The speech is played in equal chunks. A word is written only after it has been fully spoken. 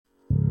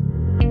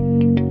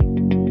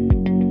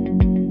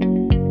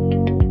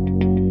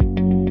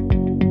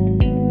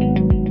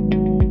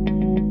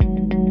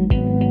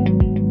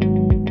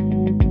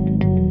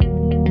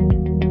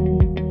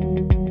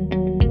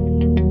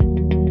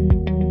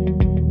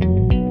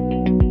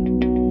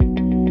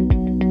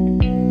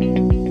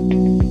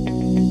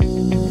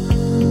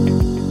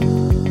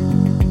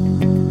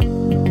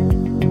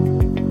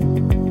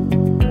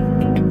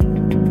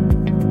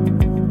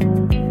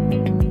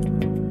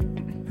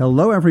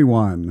Hello,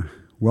 everyone.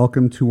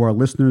 Welcome to our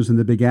listeners in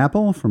the Big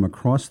Apple from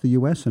across the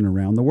U.S. and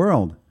around the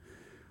world.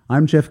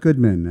 I'm Jeff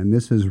Goodman, and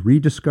this is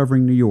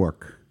Rediscovering New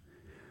York.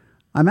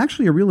 I'm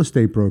actually a real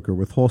estate broker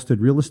with Halstead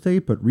Real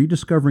Estate, but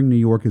Rediscovering New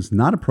York is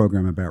not a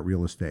program about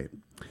real estate.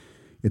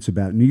 It's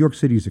about New York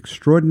City's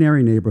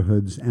extraordinary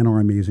neighborhoods and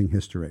our amazing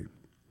history.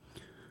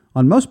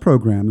 On most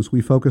programs, we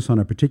focus on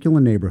a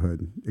particular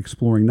neighborhood,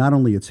 exploring not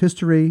only its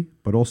history,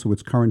 but also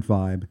its current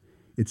vibe,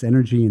 its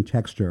energy and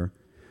texture.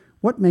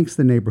 What makes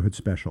the neighborhood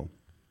special?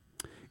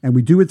 And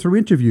we do it through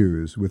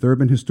interviews with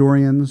urban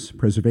historians,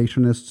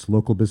 preservationists,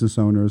 local business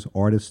owners,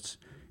 artists,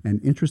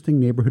 and interesting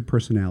neighborhood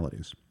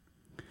personalities.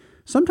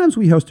 Sometimes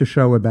we host a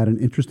show about an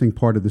interesting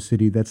part of the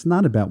city that's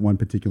not about one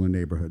particular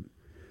neighborhood,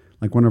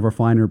 like one of our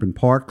fine urban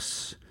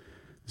parks,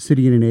 the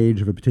city in an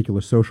age of a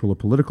particular social or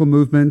political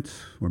movement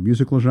or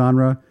musical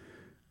genre,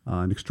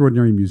 an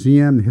extraordinary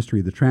museum, the history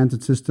of the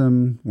transit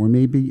system, or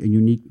maybe a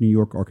unique New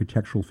York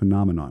architectural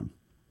phenomenon.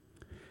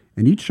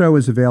 And each show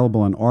is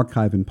available on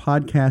archive and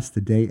podcast the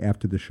day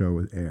after the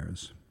show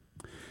airs.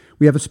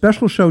 We have a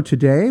special show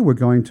today. We're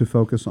going to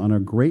focus on a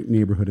great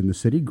neighborhood in the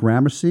city,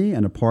 Gramercy,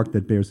 and a park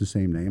that bears the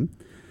same name.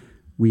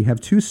 We have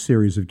two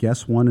series of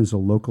guests. One is a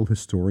local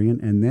historian,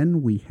 and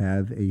then we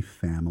have a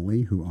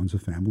family who owns a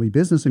family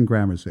business in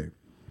Gramercy.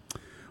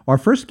 Our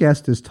first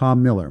guest is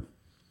Tom Miller.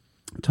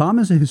 Tom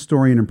is a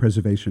historian and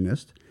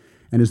preservationist,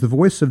 and is the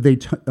voice of the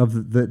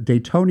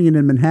Daytonian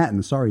in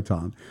Manhattan. Sorry,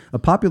 Tom. A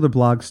popular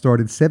blog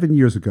started 7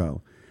 years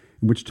ago,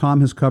 in which Tom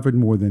has covered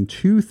more than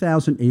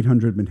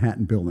 2,800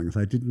 Manhattan buildings.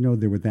 I didn't know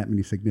there were that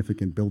many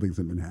significant buildings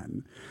in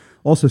Manhattan.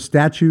 Also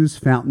statues,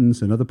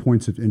 fountains, and other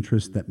points of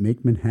interest that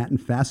make Manhattan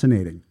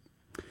fascinating.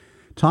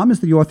 Tom is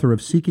the author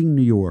of Seeking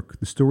New York,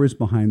 the stories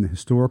behind the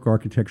historic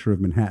architecture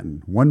of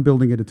Manhattan, one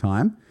building at a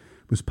time.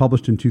 It was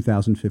published in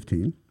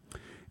 2015.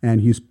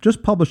 And he's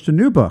just published a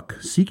new book,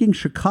 Seeking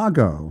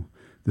Chicago,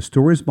 the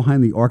stories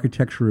behind the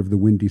architecture of the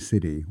Windy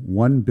City,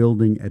 one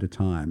building at a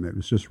time. It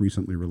was just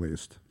recently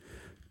released.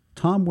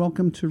 Tom,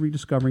 welcome to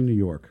Rediscovering New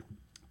York.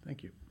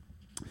 Thank you.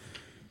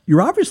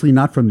 You're obviously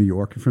not from New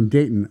York, you're from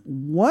Dayton.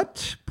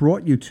 What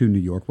brought you to New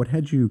York? What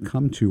had you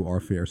come to our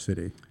fair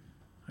city?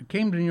 I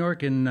came to New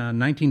York in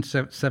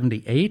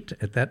 1978.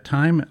 At that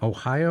time,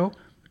 Ohio,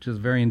 which is a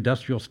very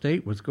industrial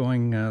state, was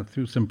going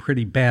through some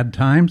pretty bad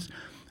times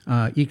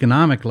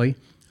economically.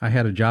 I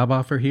had a job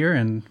offer here,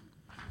 and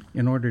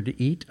in order to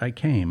eat, I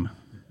came.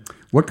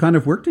 What kind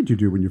of work did you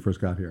do when you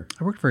first got here?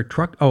 I worked for a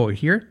truck. Oh,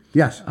 here?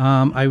 Yes.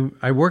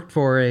 I worked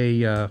for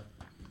a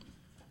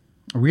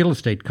real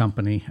estate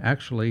company,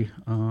 actually,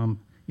 in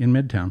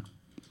Midtown.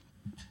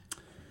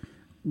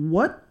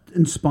 What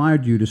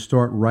inspired you to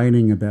start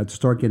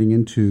getting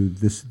into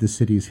the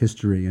city's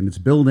history and its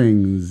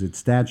buildings, its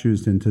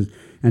statues, and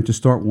to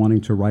start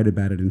wanting to write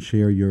about it and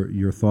share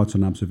your thoughts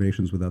and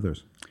observations with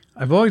others?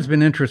 I've always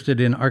been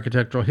interested in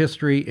architectural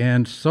history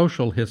and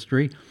social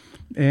history.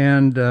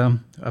 And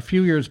a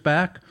few years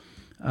back,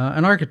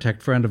 an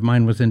architect friend of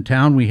mine was in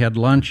town. We had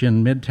lunch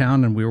in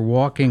Midtown, and we were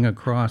walking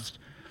across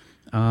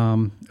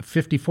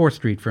 54th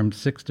Street from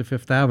 6th to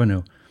 5th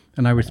Avenue.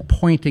 And I was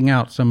pointing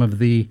out some of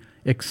the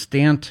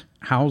extant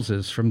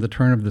houses from the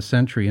turn of the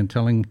century and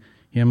telling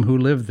him who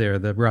lived there,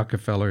 the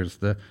Rockefellers,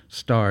 the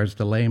Stars,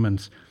 the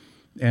Lehmans.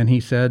 And he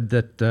said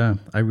that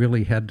I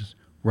really had to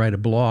write a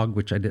blog,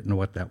 which I didn't know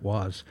what that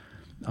was.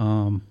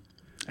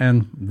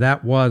 And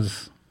that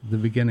was the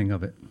beginning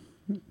of it.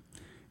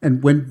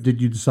 And when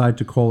did you decide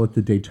to call it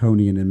the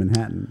Daytonian in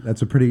Manhattan?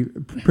 That's a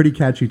pretty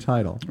catchy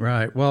title.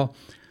 Right. Well,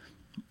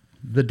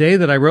 the day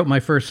that I wrote my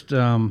first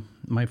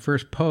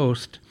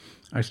post,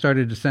 I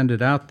started to send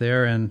it out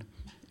there, and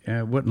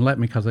it wouldn't let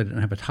me because I didn't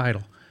have a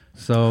title.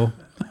 So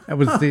that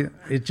was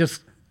it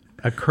just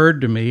occurred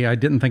to me. I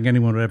didn't think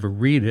anyone would ever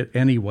read it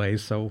anyway,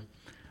 so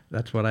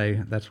that's what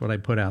I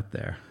put out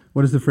there.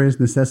 What is the phrase,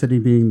 necessity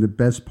being the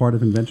best part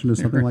of invention or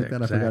something like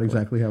that? Exactly. I forgot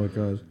exactly how it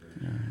goes.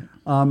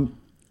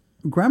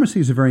 Gramercy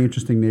is a very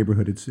interesting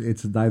neighborhood.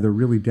 It's neither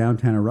really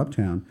downtown or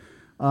uptown.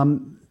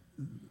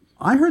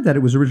 I heard that it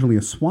was originally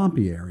a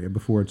swampy area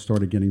before it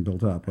started getting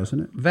built up,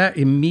 wasn't it? That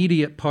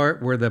immediate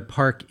part where the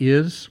park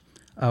is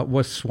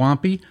was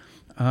swampy.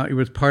 It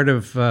was part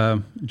of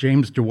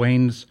James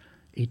Duane's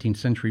 18th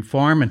century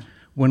farm. And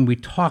when we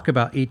talk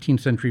about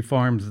 18th century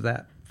farms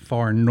that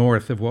far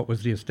north of what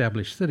was the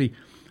established city,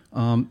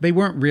 they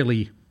weren't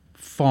really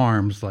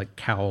farms like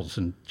cows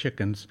and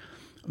chickens.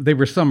 They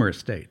were summer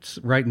estates.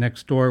 Right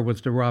next door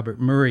was the Robert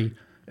Murray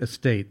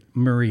estate,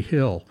 Murray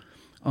Hill.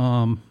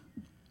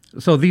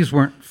 So these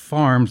weren't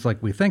farms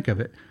like we think of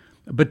it.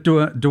 But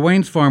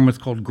Duane's farm was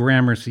called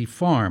Gramercy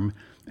Farm.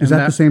 Is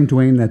that the same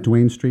Duane that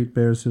Duane Street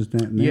bears his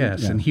name?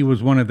 Yes, and he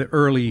was one of the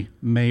early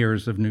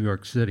mayors of New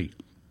York City.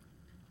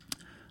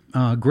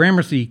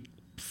 Gramercy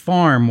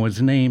Farm was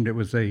named, it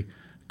was a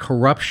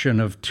corruption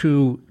of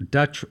two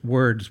Dutch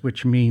words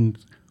which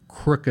means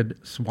crooked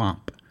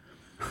swamp.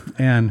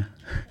 And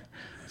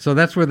so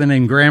that's where the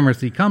name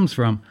Gramercy comes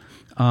from.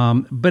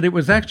 But it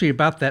was actually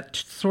about that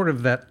sort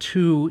of that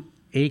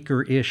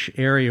 2-acre-ish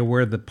area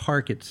where the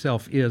park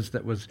itself is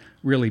that was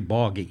really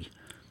boggy.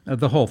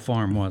 The whole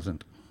farm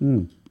wasn't.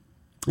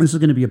 This is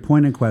going to be a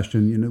pointed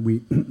question. You know,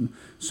 we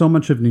so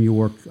much of New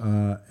York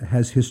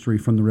has history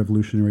from the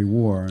Revolutionary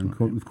War, and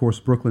of course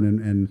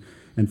Brooklyn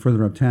and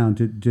further uptown.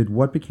 Did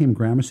what became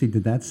Gramercy?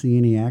 Did that see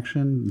any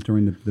action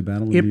during the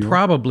Battle of New York? It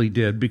probably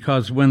did,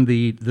 because when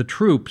the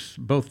troops,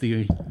 both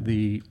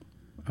the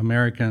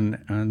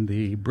American and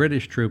the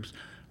British troops,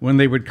 when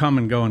they would come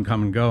and go,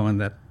 and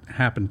that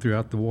happened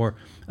throughout the war,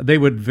 they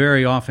would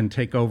very often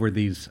take over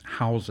these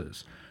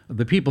houses.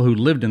 The people who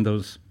lived in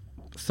those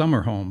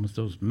summer homes,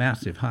 those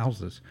massive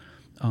houses,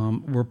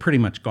 were pretty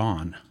much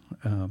gone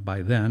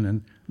by then,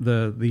 and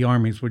the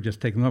armies were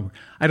just taking over.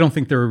 I don't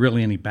think there were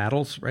really any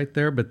battles right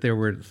there, but there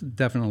were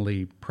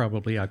definitely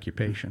probably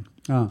occupation.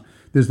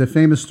 There's the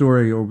famous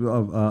story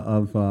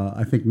of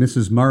I think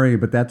Mrs. Murray,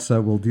 but that's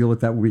we'll deal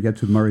with that when we get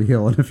to Murray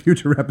Hill in a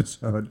future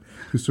episode,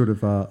 who sort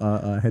of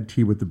had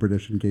tea with the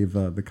British and gave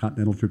the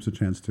Continental troops a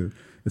chance to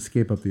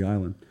escape up the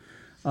island.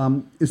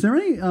 Is there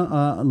any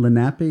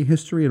Lenape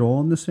history at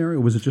all in this area,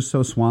 or was it just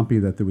so swampy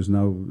that there was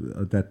no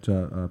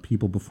that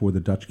people before the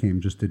Dutch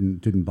came just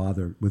didn't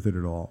bother with it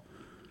at all?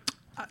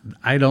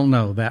 I don't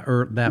know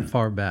that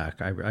far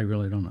back. I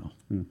really don't know.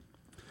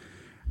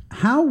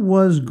 How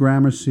was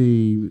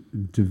Gramercy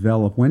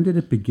developed? When did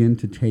it begin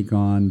to take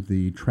on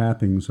the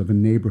trappings of a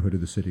neighborhood of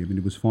the city? I mean,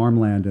 it was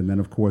farmland, and then,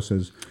 of course,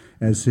 as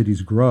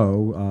cities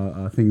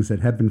grow, things that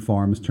had been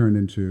farms turn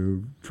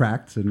into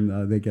tracts,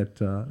 and they get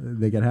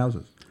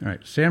houses. All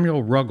right.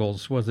 Samuel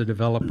Ruggles was a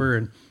developer,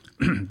 and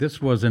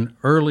this was an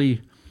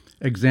early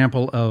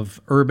example of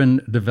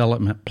urban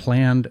development,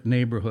 planned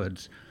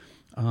neighborhoods.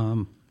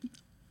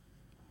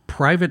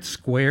 Private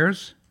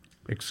squares,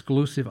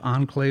 exclusive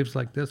enclaves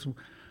like this,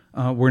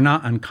 were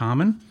not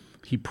uncommon.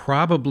 He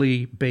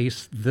probably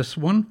based this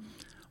one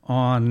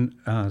on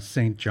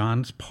St.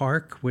 John's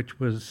Park, which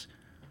was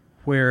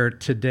where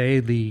today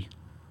the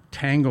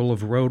tangle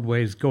of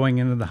roadways going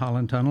into the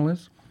Holland Tunnel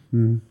is.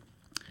 Mm-hmm.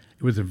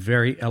 It was a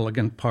very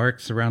elegant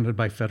park surrounded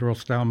by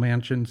federal-style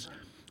mansions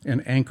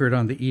and anchored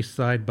on the east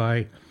side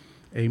by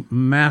a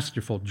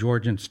masterful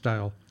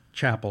Georgian-style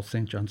chapel,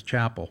 St. John's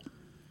Chapel.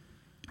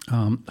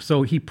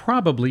 So he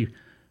probably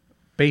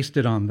based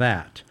it on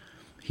that.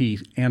 He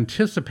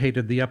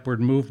anticipated the upward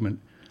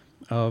movement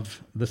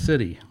of the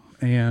city,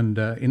 and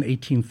in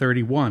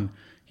 1831,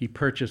 he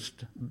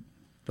purchased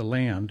the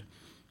land,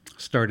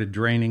 started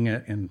draining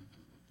it, and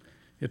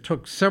it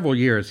took several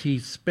years. He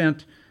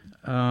spent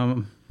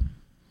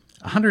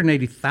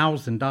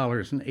 $180,000 in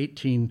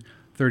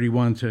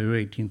 1831 to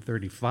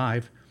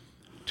 1835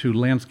 to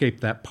landscape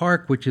that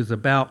park, which is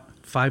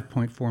about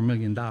 $5.4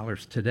 million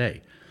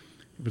today.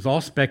 It was all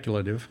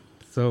speculative,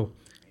 so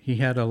he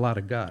had a lot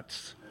of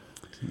guts.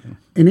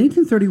 In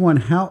 1831,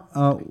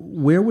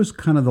 where was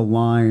kind of the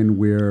line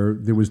where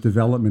there was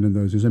development in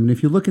those years? I mean,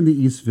 if you look in the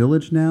East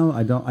Village now,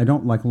 I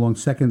don't like along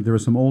Second. There are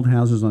some old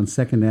houses on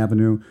Second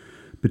Avenue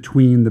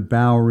between the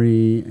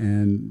Bowery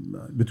and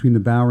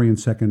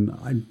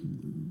Second.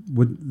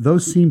 Would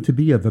those seem to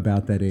be of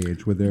about that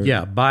age?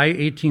 Yeah, by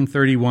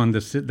 1831,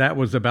 that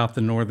was about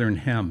the northern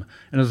hem.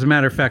 And as a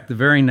matter of fact, the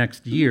very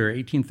next year,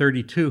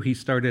 1832, he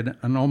started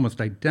an almost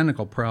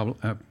identical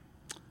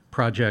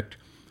project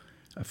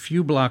a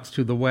few blocks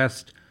to the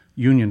west,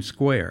 Union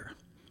Square.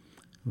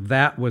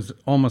 That was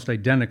almost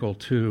identical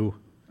to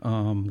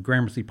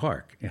Gramercy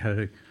Park. It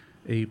had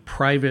a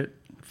private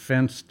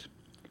fenced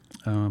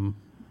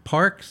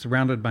park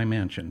surrounded by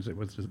mansions. It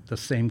was the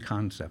same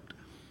concept.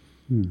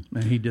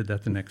 And he did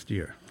that the next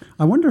year.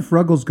 I wonder if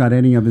Ruggles got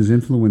any of his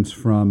influence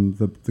from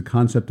the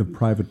concept of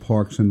private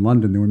parks in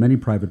London. There were many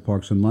private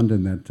parks in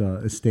London that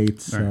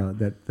estates, right.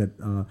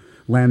 that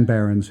land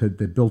barons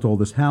that built all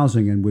this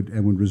housing and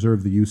would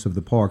reserve the use of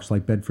the parks,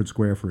 like Bedford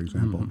Square, for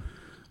example.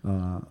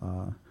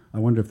 Mm-hmm. I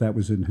wonder if that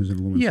was in his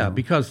influence. Yeah,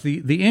 because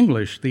the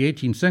English, the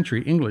 18th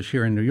century English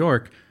here in New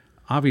York,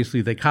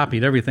 obviously they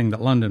copied everything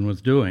that London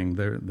was doing,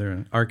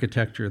 their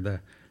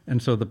architecture,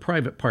 and so the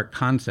private park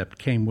concept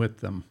came with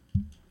them.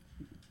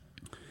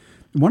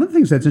 One of the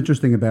things that's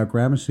interesting about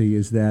Gramercy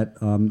is that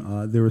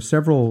there are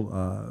several,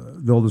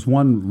 though there's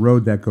one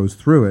road that goes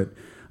through it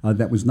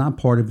that was not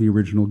part of the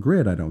original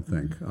grid, I don't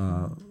think,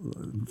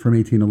 from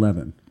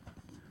 1811.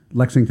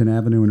 Lexington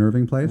Avenue and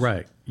Irving Place?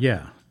 Right,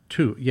 yeah,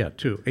 two.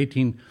 It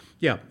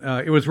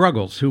was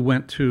Ruggles who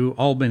went to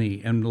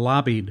Albany and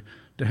lobbied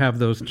to have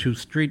those two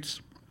streets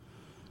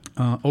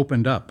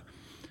opened up,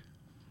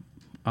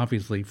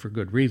 obviously for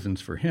good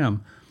reasons for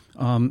him.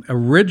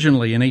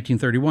 Originally, in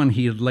 1831,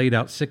 he had laid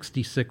out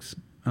 66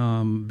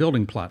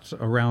 building plots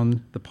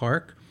around the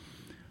park.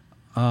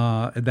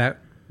 That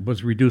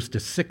was reduced to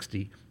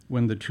 60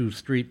 when the two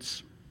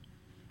streets,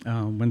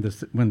 when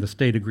the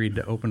state agreed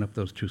to open up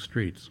those two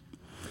streets.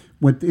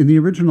 In the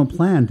original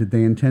plan, did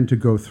they intend to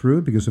go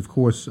through? Because, of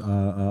course,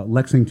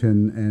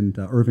 Lexington and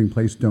Irving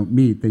Place don't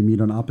meet. They meet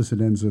on opposite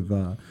ends of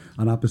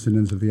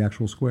the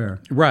actual square.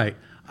 Right.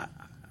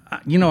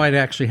 I'd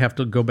actually have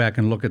to go back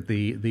and look at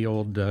the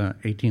old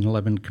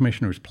 1811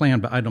 Commissioner's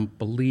Plan, but I don't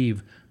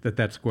believe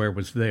that square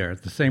was there.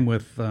 The same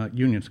with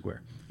Union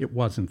Square. It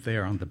wasn't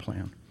there on the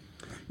plan.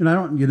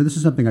 This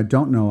is something I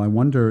don't know. I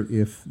wonder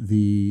if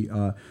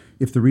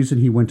if the reason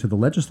he went to the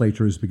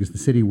legislature is because the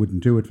city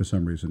wouldn't do it for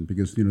some reason,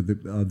 because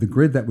the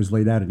grid that was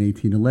laid out in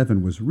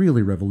 1811 was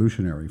really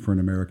revolutionary for an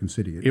American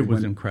city. It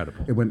was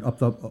incredible. It went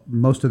up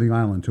most of the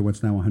island to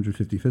what's now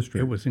 155th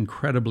Street. It was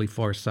incredibly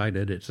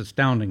far-sighted. It's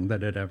astounding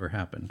that it ever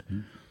happened.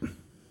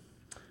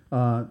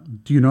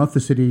 Do you know if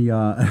the city,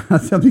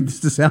 something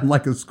just to sound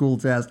like a school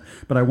test,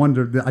 but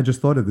I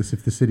just thought of this,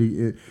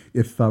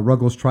 if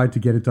Ruggles tried to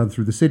get it done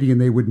through the city and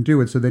they wouldn't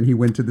do it, so then he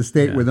went to the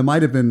state where there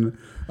might have been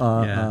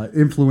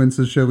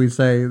influences, shall we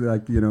say,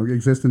 like,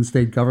 exist in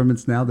state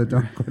governments now that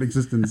don't quite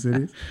exist in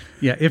cities?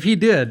 Yeah, if he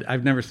did,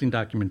 I've never seen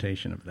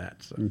documentation of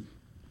that. So.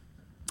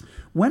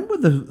 When were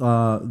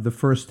the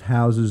first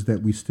houses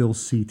that we still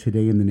see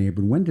today in the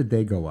neighborhood? When did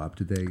they go up?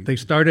 They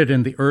started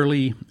in the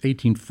early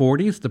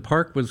 1840s. The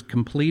park was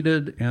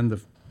completed and the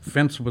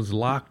fence was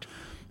locked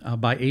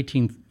by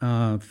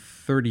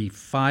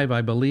 1835,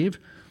 I believe.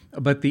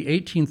 But the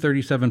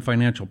 1837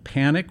 financial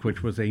panic,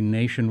 which was a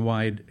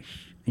nationwide,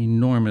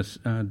 enormous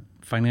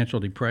financial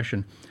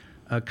depression,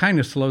 kind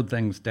of slowed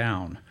things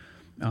down.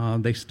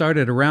 They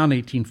started around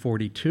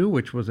 1842,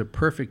 which was a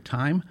perfect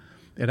time.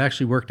 It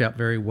actually worked out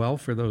very well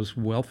for those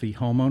wealthy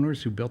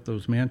homeowners who built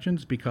those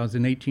mansions, because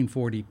in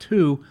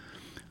 1842,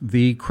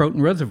 the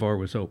Croton Reservoir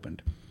was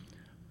opened.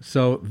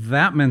 So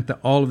that meant that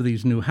all of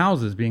these new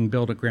houses being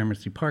built at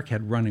Gramercy Park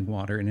had running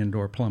water and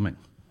indoor plumbing.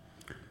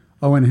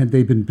 Oh, and had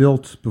they been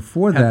built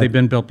before that? Had they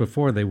been built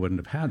before, they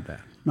wouldn't have had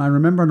that. I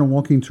remember on a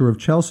walking tour of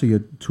Chelsea, a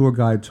tour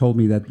guide told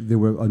me that there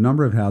were a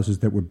number of houses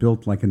that were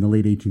built like in the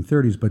late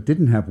 1830s but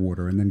didn't have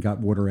water, and then got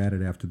water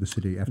added after the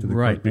city, after the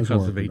right, Croton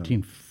because of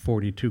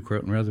 1842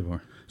 Croton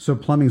Reservoir. So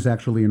plumbing is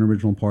actually an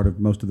original part of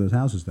most of those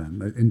houses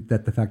then,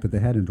 the fact that they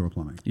had indoor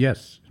plumbing.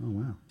 Yes.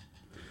 Oh,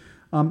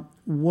 wow.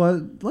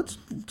 Let's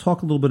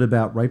talk a little bit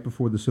about right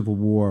before the Civil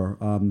War.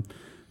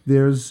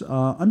 There's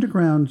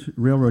Underground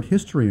Railroad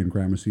history in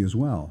Gramercy as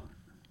well.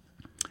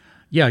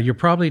 Yeah, you're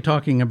probably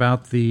talking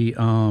about the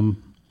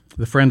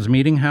Friends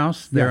Meeting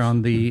House there Yes.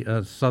 on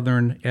the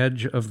southern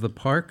edge of the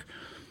park.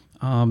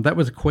 That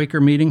was a Quaker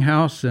meeting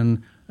house,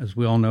 and as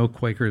we all know,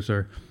 Quakers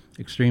are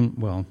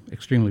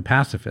extremely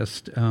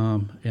pacifist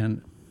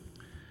and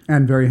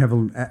very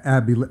heavily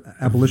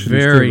abolitionist.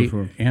 very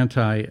too,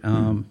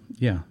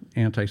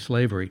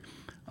 anti-slavery.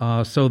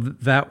 So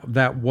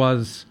that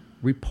was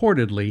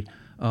reportedly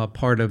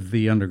part of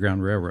the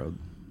Underground Railroad.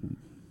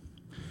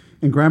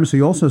 In Gramercy,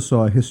 you also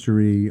saw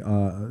history,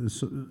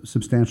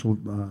 substantial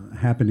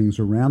happenings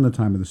around the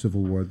time of the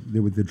Civil War.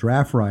 There were the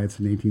draft riots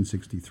in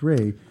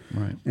 1863,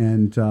 right?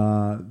 And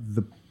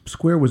the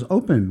square was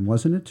open,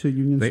 wasn't it, to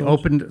Union soldiers? They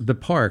opened the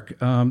park.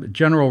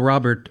 General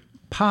Robert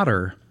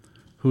Potter,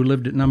 who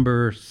lived at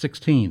number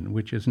 16,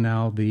 which is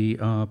now the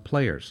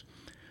Players,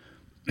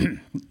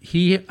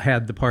 he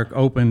had the park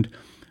opened.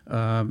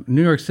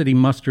 New York City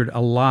mustered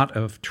a lot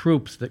of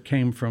troops that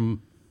came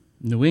from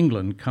New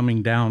England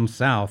coming down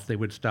south. They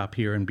would stop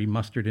here and be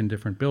mustered in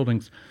different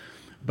buildings.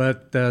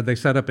 But they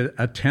set up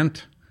a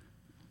tent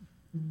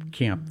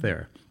camp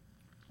there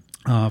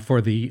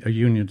for the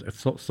Union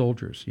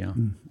soldiers, yeah.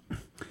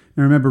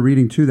 I remember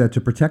reading, too, that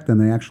to protect them,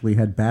 they actually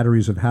had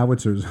batteries of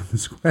howitzers on the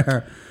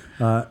square.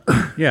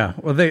 Yeah,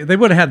 well, they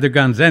would have had their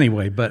guns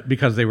anyway, but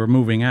because they were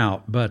moving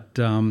out. But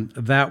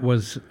that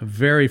was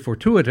very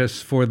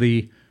fortuitous for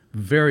the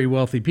very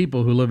wealthy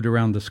people who lived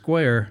around the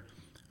square,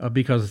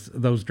 because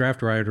those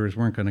draft rioters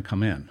weren't going to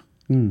come in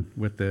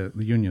with the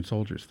Union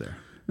soldiers there.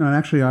 No, and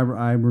actually,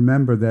 I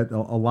remember that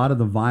a lot of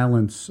the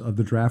violence of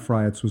the draft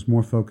riots was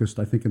more focused,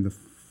 I think, in the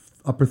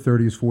upper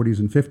 30s, 40s,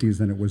 and 50s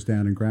than it was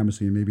down in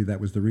Gramercy, and maybe that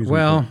was the reason.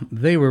 Well,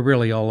 they were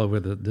really all over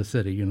the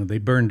city. You know, they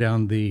burned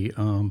down the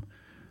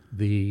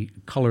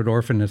Colored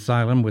Orphan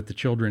Asylum with the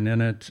children in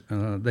it.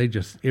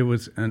 It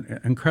was an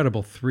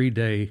incredible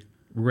 3-day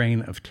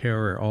reign of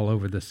terror all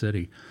over the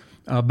city.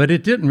 But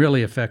it didn't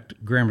really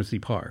affect Gramercy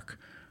Park.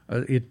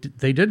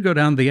 They did go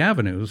down the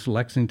avenues,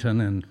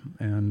 Lexington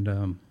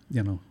and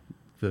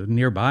the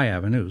nearby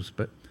avenues,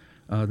 but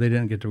they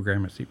didn't get to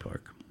Gramercy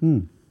Park.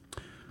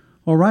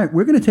 All right,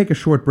 we're going to take a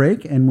short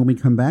break, and when we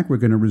come back, we're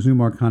going to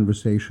resume our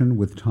conversation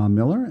with Tom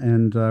Miller,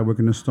 and we're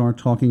going to start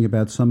talking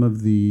about some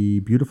of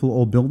the beautiful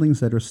old buildings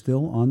that are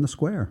still on the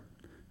square.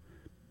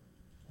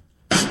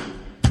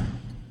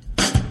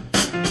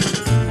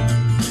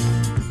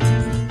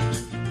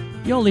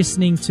 You're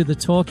listening to the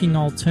Talking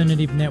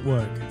Alternative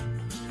Network.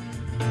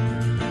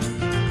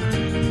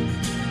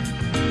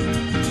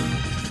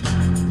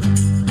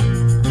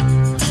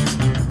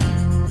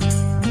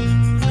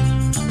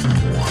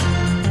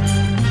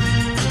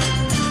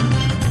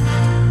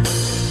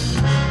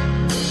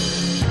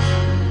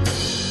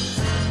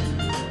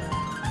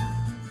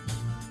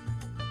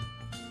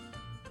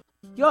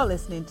 You're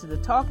listening to the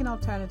Talking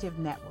Alternative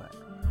Network.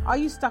 Are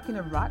you stuck in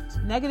a rut?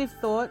 Negative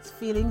thoughts,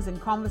 feelings, and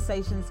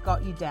conversations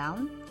got you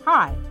down?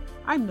 Hi,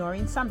 I'm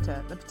Noreen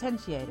Sumter, the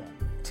Potentiator.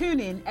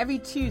 Tune in every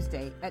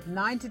Tuesday at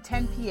 9 to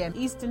 10 p.m.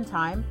 Eastern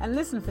Time and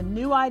listen for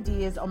new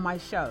ideas on my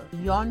show,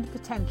 Beyond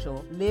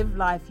Potential, Live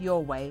Life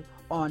Your Way,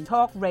 on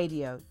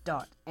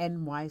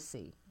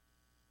talkradio.nyc.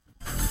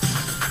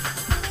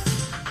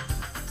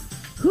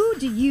 Who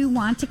do you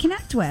want to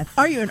connect with?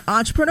 Are you an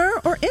entrepreneur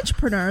or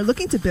intrapreneur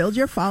looking to build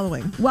your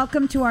following?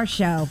 Welcome to our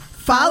show.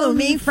 Follow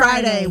Me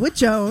Friday with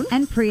Joan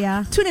and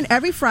Priya. Tune in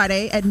every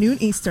Friday at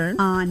noon Eastern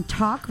on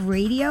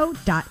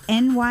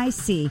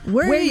talkradio.nyc.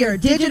 We're your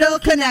digital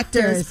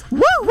connectors.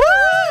 Woo woo!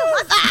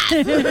 What's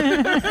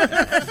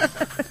that?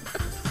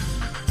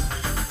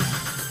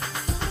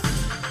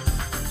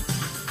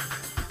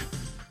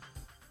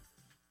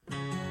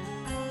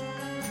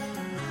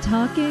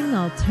 Talking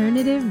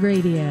Alternative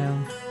Radio,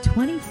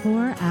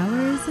 24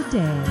 hours a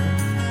day.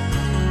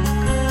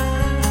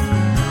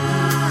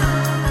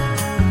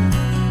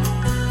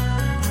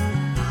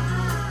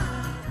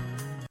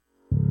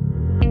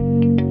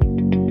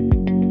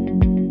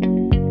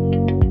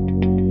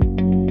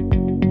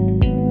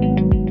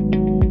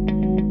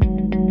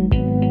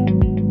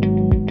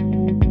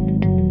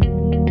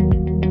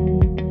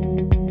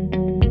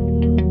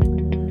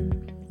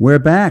 We're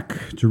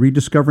back to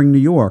Rediscovering New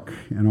York,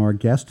 and our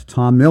guest,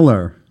 Tom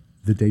Miller,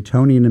 the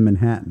Daytonian in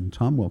Manhattan.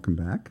 Tom, welcome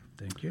back.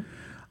 Thank you.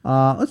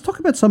 Let's talk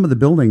about some of the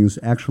buildings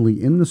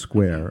actually in the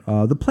square.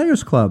 The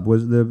Players Club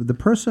was the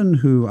person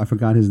who, I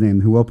forgot his name,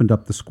 who opened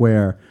up the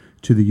square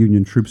to the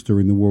Union troops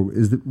during the war.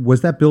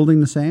 Was that building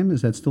the same?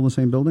 Is that still the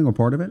same building or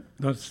part of it?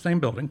 No, it's the same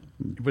building.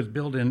 It was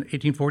built in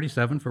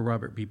 1847 for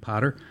Robert B.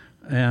 Potter,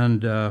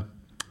 and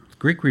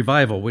Greek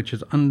Revival, which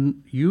is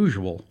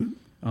unusual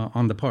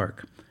on the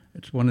park.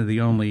 It's one of the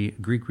only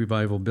Greek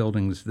Revival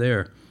buildings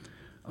there.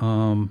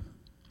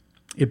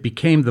 It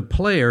became the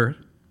Players,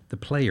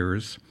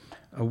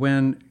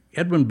 when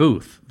Edwin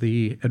Booth,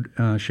 the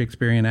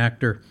Shakespearean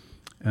actor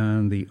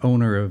and the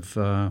owner of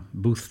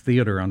Booth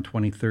Theater on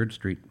 23rd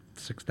Street,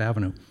 6th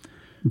Avenue.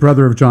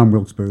 Brother of John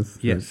Wilkes Booth.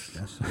 Yes.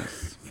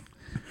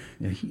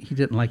 Yeah, he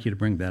didn't like you to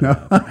bring that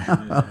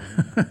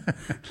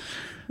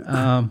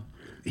up.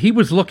 He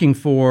was looking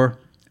for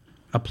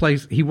a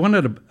place. He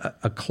wanted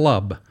a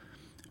club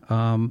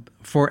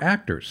for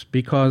actors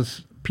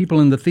because people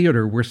in the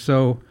theater were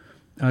so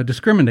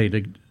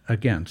discriminated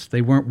against.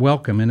 They weren't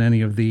welcome in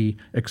any of the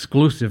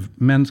exclusive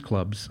men's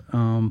clubs.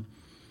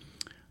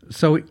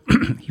 So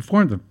he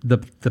formed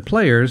the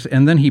Players,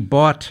 and then he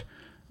bought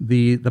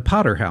the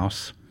Potter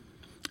House,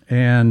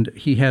 and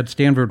he had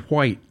Stanford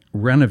White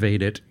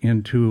renovate it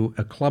into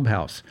a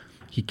clubhouse.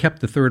 He kept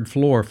the third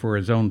floor for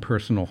his own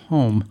personal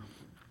home,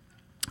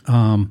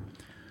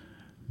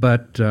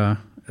 but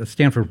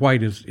Stanford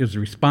White is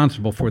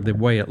responsible for the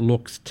way it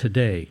looks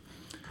today.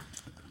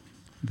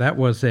 That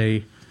was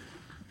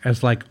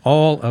as like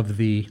all of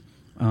the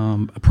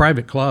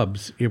private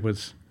clubs, it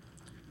was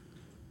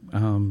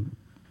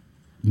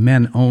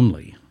men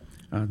only.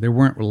 There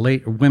weren't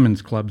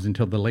women's clubs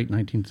until the late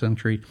 19th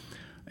century,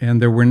 and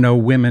there were no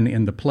women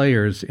in the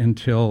Players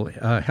until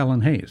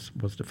Helen Hayes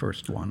was the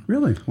first one.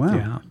 Really? Wow.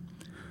 Yeah.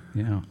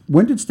 Yeah.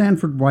 When did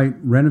Stanford White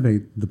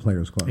renovate the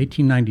Players Club?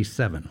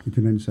 1897.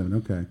 1897,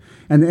 okay.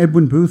 And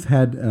Edwin Booth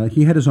had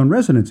his own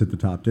residence at the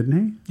top, didn't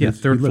he? Yes,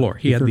 third floor.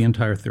 He had the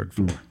entire third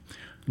floor.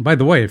 And by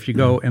the way, if you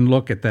go and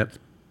look at that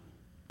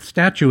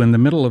statue in the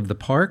middle of the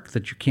park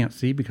that you can't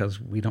see because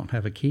we don't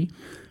have a key,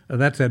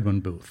 that's Edwin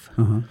Booth.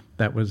 Uh-huh.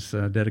 That was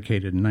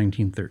dedicated in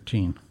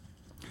 1913.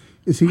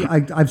 Is he?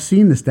 I've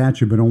seen the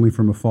statue, but only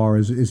from afar.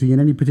 Is he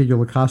in any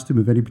particular costume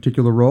of any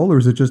particular role, or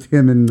is it just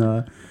him in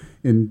a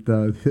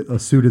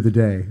suit of the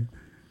day?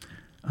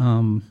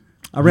 A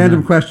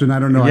random question. I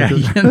don't know. Yeah,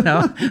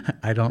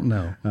 I don't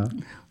know.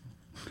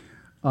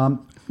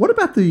 What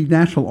about the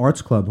National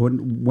Arts Club?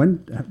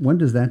 When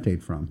does that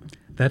date from?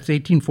 That's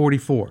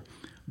 1844.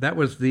 That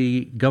was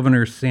the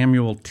Governor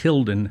Samuel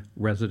Tilden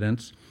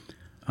residence.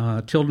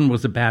 Tilden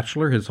was a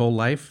bachelor his whole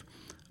life.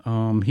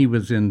 He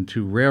was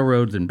into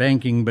railroads and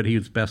banking, but he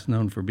was best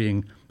known for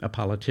being a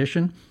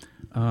politician.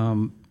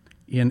 In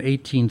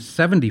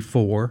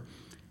 1874,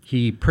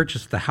 he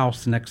purchased the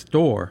house next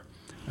door,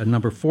 at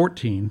number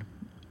 14,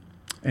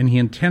 and he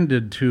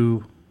intended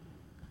to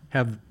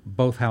have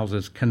both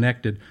houses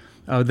connected.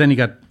 Then he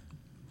got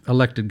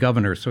elected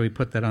governor, so he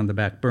put that on the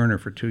back burner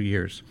for 2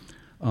 years.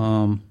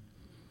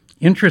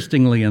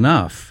 Interestingly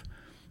enough,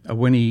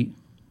 when he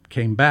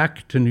came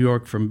back to New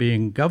York from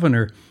being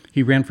governor,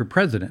 he ran for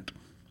president.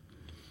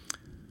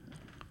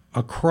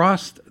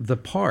 Across the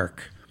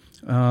park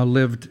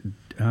lived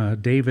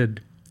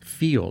David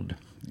Field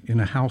in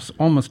a house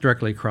almost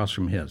directly across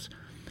from his.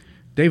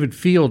 David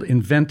Field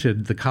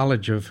invented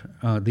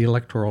the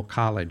Electoral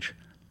College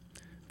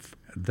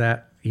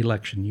that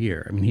election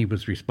year. I mean, he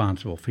was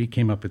responsible. He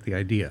came up with the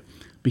idea.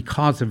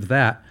 Because of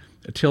that,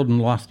 Tilden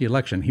lost the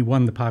election. He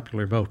won the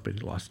popular vote, but he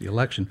lost the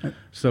election.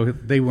 So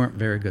they weren't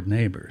very good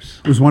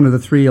neighbors. It was one of the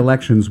 3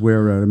 elections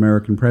where an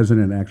American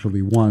president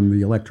actually won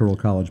the Electoral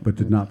College but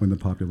did not win the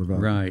popular vote.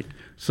 Right.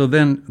 So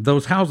then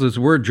those houses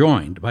were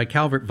joined by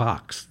Calvert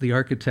Vaux, the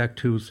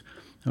architect who's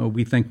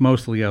we think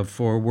mostly of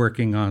for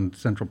working on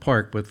Central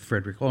Park with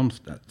Frederick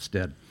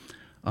Olmsted.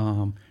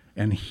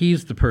 And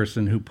he's the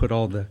person who put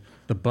all the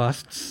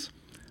busts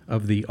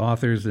of the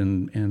authors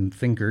and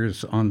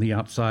thinkers on the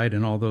outside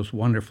and all those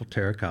wonderful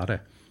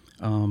terracotta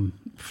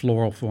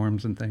floral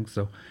forms and things.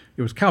 So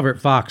it was Calvert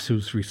Vaux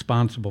who's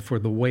responsible for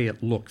the way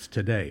it looks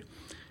today.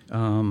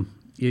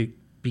 It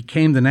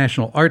became the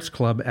National Arts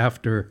Club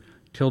after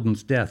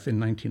Tilden's death in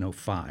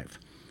 1905.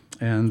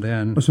 And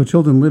then... So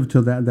Tilden lived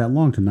till that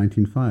long, to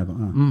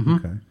 1905.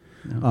 Okay.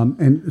 Yeah.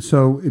 And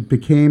so it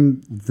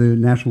became the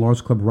National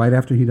Arts Club right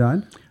after he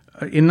died?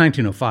 In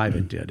 1905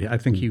 it did. I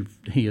think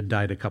he had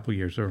died a couple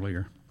years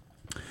earlier.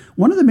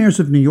 One of the mayors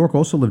of New York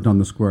also lived on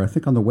the square, I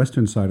think on the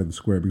western side of the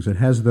square, because it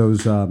has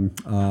those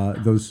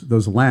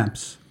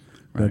lamps.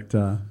 Right.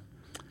 That,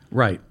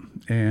 right.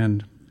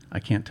 And I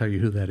can't tell you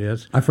who that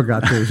is. I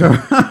forgot to. So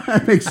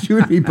that makes you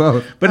and me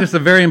both. But it's a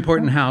very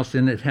important house,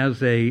 and it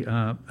has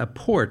a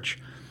porch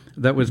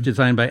that was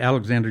designed by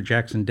Alexander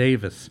Jackson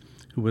Davis,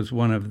 who was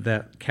one of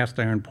that cast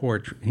iron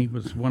porch. He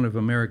was one of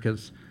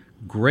America's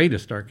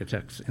greatest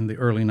architects in the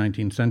early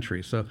 19th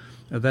century. So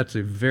that's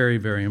a very,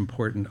 very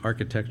important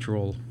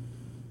architectural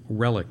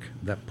relic,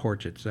 that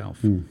porch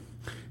itself.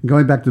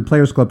 Going back to the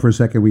Players Club for a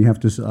second, we have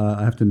to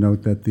I have to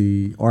note that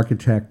the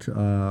architect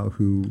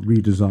who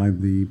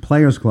redesigned the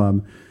Players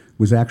Club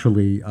was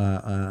actually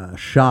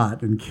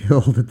shot and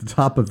killed at the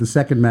top of the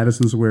second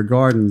Madison Square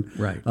Garden,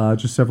 right,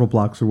 just several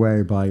blocks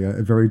away by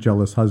a very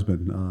jealous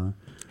husband,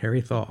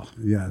 Harry Thaw.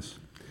 Yes,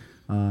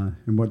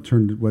 and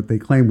what they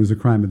claim was a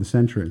crime of the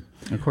century.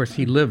 And of course,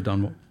 he lived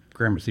on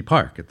Gramercy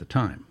Park at the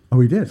time. Oh,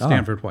 he did.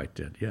 Stanford White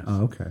did. Yes.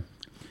 Oh, okay.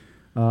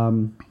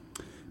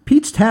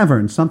 Pete's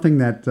Tavern, something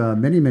that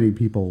many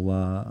people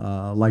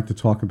like to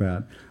talk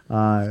about.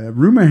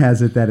 Rumor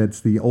has it that it's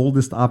the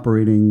oldest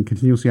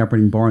continuously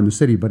operating bar in the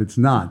city, but it's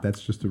not.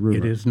 That's just a rumor.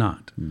 It is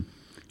not.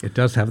 It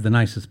does have the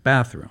nicest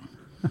bathroom.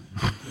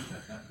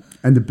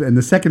 And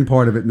the second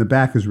part of it in the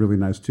back is really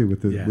nice too,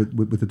 with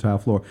the tile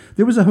floor.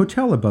 There was a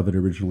hotel above it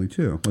originally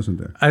too, wasn't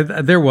there?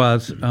 There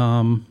was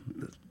a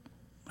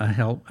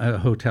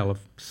hotel of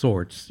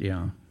sorts.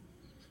 Yeah.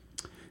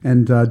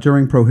 And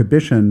during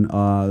Prohibition,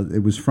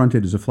 it was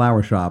fronted as a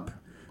flower shop,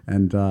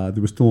 and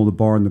there was still a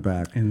bar in the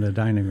back. In the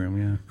dining room,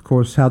 yeah. Of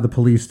course, how the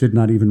police did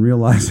not even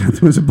realize that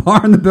there was a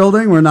bar in the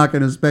building, we're not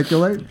going to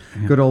speculate.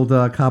 Yeah. Good old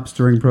cops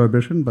during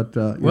Prohibition, but...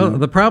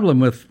 the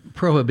problem with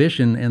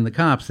Prohibition and the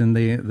cops and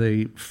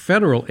the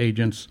federal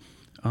agents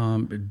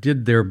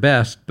did their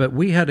best, but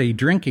we had a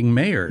drinking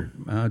mayor,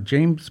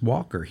 James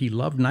Walker. He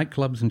loved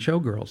nightclubs and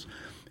showgirls,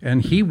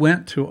 and he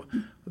went to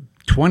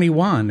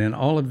 21 and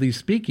all of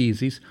these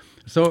speakeasies.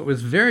 So it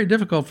was very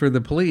difficult for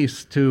the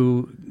police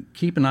to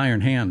keep an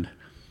iron hand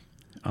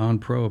on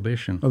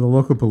Prohibition. Oh, the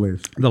local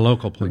police. The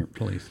local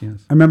police,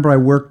 yes. I remember I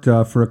worked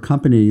for a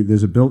company.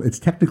 There's it's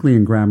technically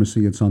in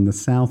Gramercy. It's on the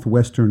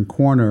southwestern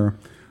corner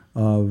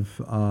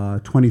of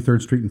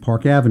 23rd Street and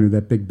Park Avenue,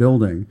 that big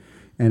building.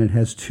 And it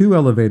has two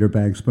elevator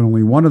banks, but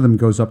only one of them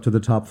goes up to the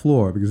top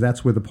floor, because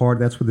that's where the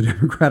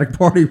Democratic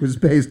Party was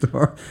based.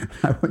 So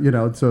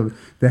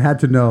they had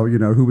to know,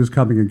 who was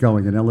coming and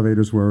going, and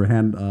elevators were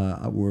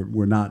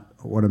not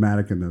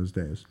automatic in those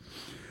days.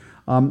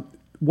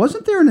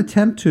 Wasn't there an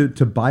attempt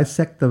to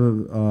bisect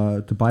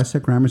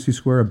Gramercy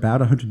Square about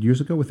 100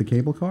 years ago with the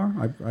cable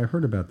car? I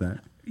heard about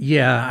that.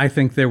 Yeah, I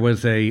think there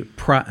was a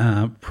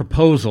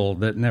proposal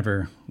that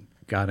never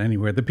got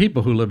anywhere. The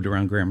people who lived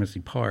around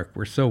Gramercy Park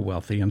were so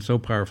wealthy and so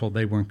powerful,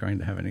 they weren't going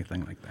to have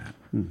anything like that.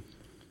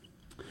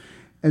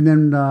 And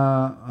then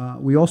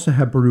we also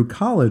have Baruch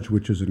College,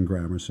 which is in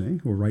Gramercy,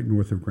 or right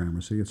north of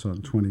Gramercy. It's on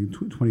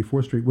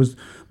 24th Street. Was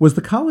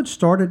the college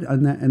started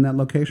in that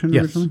location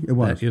originally?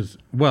 Yes,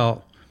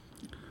 it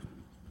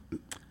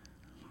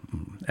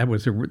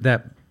was.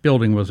 That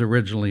building was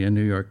originally a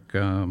New York.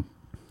 What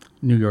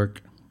do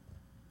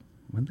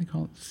they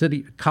call it?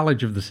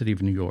 College of the City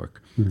of New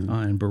York,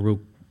 and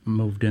Baruch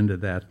moved into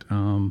that,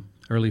 or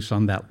at least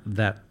on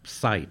that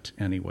site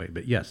anyway.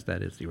 But yes,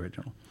 that is the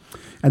original.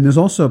 And there's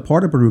also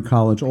part of Baruch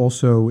College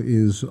also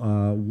is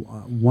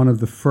one of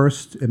the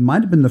first, it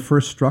might have been the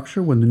first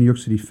structure when the New York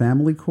City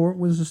Family Court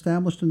was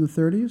established in the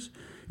 30s.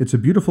 It's a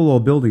beautiful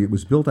old building. It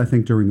was built, I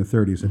think, during the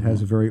 30s. It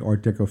has a very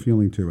Art Deco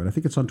feeling to it. I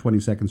think it's on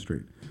 22nd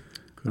Street,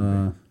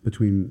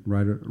 between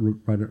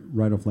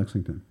right off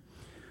Lexington.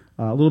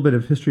 A little bit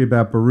of history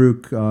about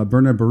Baruch.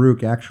 Bernard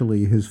Baruch,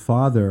 actually, his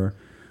father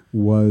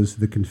was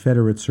the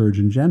Confederate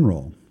Surgeon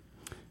General.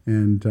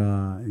 And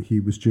he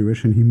was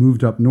Jewish, and he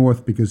moved up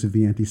north because of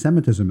the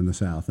anti-Semitism in the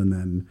South. And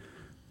then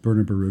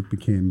Bernard Baruch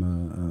became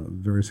a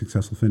very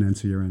successful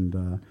financier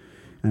and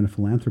a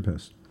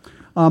philanthropist.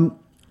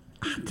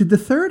 Did the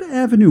Third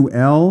Avenue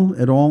L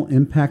at all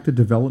impact the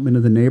development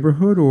of the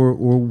neighborhood, or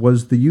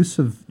was the use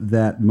of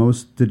that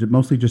did it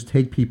mostly just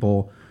take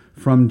people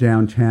from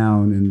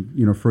downtown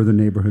and further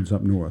neighborhoods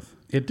up north?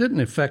 It didn't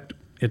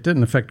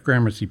affect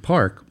Gramercy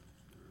Park,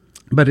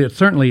 but it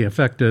certainly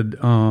affected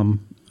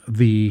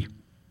the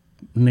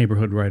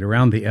neighborhood right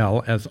around the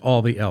L, as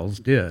all the L's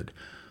did,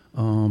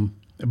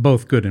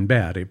 both good and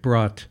bad. It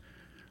brought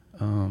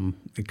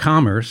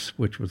commerce,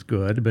 which was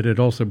good, but it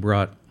also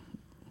brought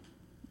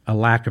a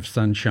lack of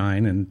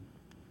sunshine and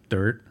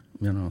dirt,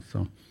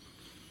 so.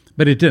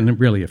 But it didn't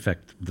really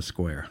affect the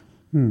square.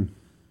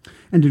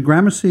 And did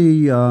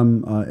Gramercy,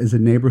 as a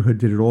neighborhood,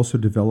 did it also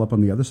develop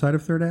on the other side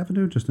of 3rd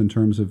Avenue, just in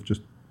terms of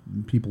just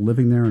people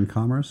living there and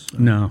commerce?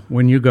 No.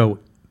 When you go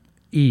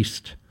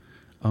east,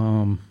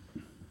 it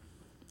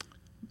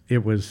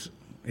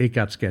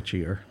got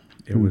sketchier.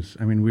 It was,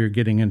 we were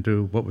getting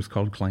into what was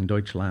called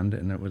Kleindeutschland,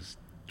 and it was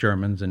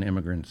Germans and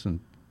immigrants and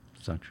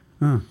such.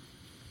 Huh.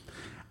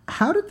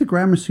 How did the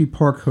Gramercy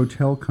Park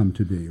Hotel come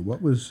to be?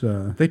 What was...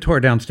 They tore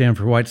down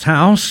Stanford White's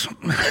house.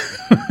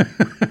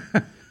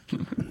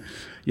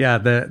 Yeah,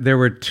 there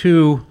were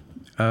 2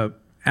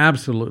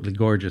 absolutely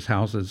gorgeous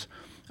houses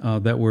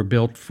that were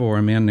built for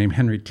a man named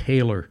Henry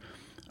Taylor.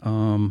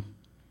 Well,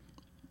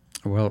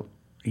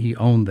 he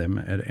owned them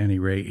at any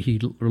rate. He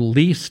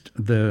leased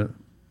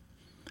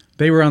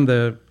they were on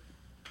the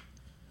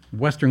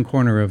western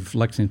corner of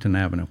Lexington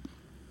Avenue.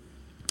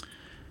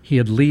 He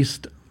had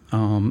leased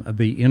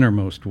the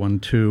innermost one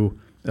to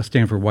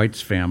Stanford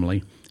White's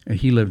family.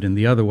 He lived in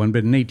the other one,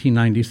 but in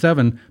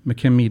 1897,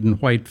 McKim Eden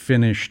White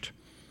finished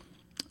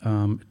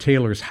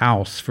Taylor's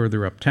house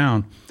further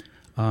uptown,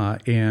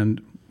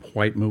 and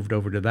White moved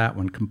over to that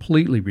one,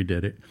 completely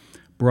redid it,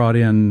 brought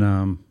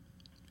in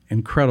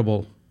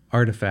incredible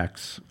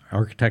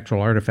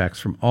architectural artifacts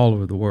from all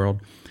over the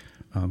world,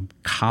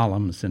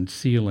 columns and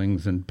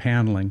ceilings and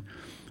paneling.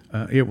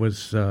 It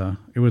was a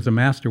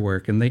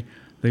masterwork, and they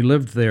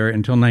lived there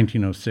until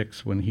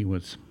 1906 when he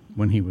was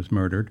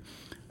murdered,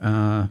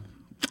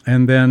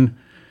 and then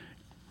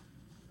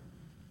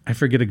I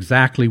forget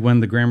exactly when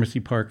the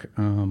Gramercy Park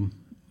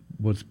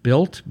was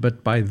built,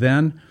 but by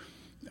then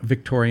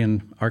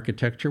Victorian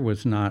architecture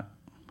was not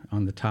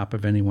on the top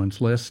of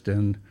anyone's list,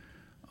 and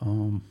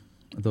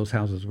those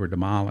houses were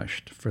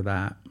demolished for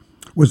that.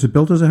 Was it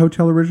built as a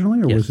hotel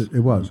originally, or Yes. was it? It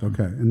was,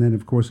 okay. And then,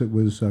 of course, it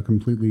was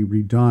completely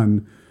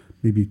redone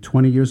maybe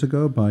 20 years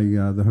ago by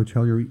the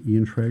hotelier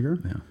Ian Traeger.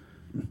 Yeah.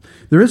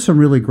 There is some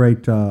really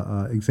great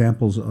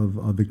examples of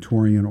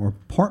Victorian or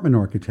apartment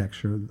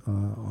architecture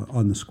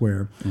on the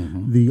square.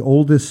 Mm-hmm. The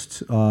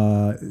oldest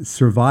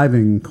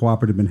surviving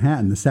co-op in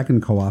Manhattan, the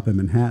second co-op in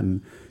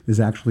Manhattan, is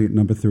actually at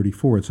number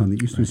 34. It's on the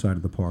eastern side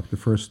of the park, the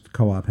first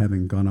co-op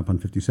having gone up on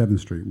 57th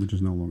Street, which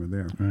is no longer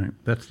there. Right.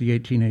 That's the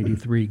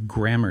 1883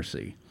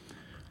 Gramercy.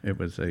 It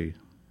was a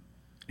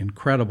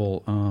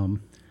incredible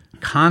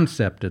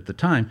concept at the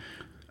time.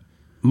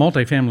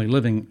 Multifamily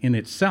living in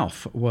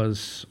itself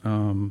was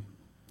kind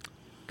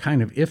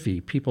of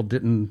iffy. People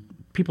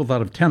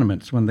thought of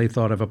tenements when they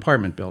thought of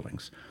apartment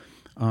buildings.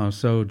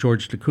 So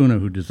George DeCuna,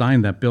 who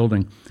designed that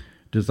building,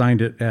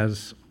 designed it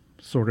as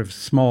sort of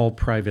small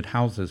private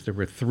houses. There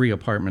were 3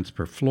 apartments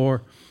per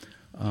floor,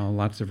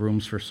 lots of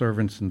rooms for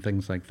servants and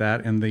things like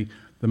that. And the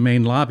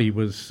main lobby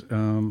was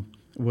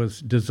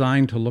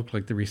designed to look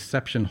like the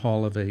reception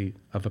hall of a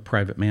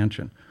private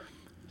mansion.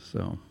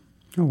 So,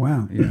 oh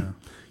wow, yeah.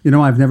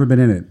 I've never been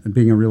in it.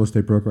 Being a real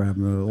estate broker,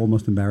 I'm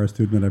almost embarrassed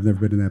to admit I've never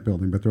been in that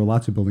building. But there are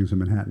lots of buildings in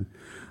Manhattan.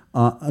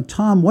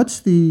 Tom, what's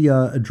the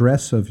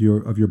address of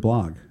your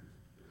blog?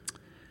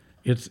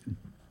 It's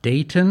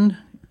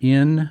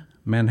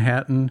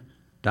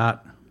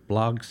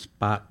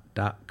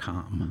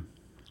DaytonInManhattan.blogspot.com.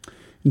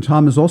 And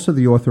Tom is also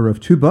the author of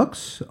 2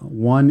 books.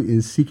 One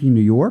is Seeking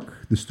New York,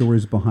 the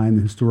stories behind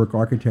the historic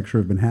architecture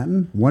of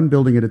Manhattan, one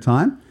building at a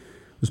time.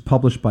 It was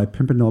published by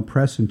Pimpernel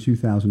Press in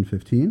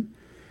 2015.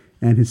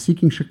 And his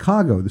Seeking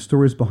Chicago, the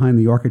stories behind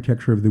the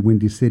architecture of the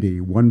Windy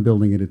City, one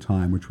building at a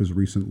time, which was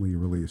recently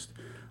released.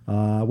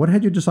 What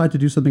had you decide to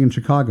do something in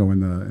Chicago in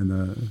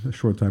the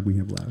short time we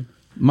have left?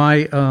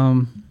 My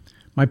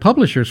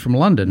publisher's from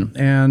London,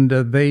 and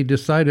they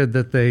decided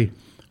that they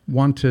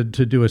wanted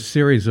to do a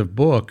series of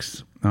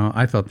books.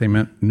 I thought they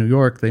meant New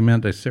York. They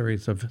meant a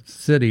series of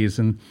cities.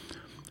 And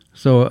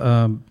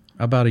so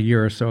about a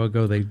year or so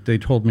ago, they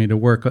told me to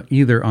work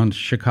either on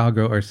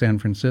Chicago or San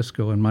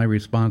Francisco, and my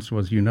response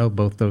was,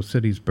 both those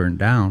cities burned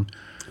down.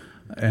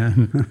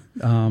 And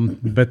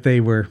but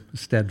they were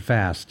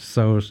steadfast,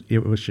 so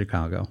it was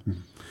Chicago.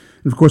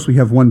 And of course, we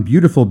have one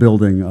beautiful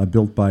building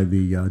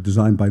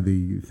designed by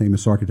the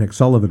famous architect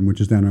Sullivan, which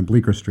is down on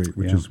Bleecker Street,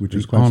 which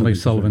is quite only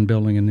Sullivan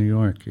building in New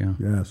York. Yeah.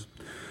 Yes.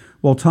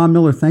 Well, Tom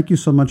Miller, thank you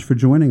so much for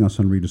joining us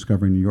on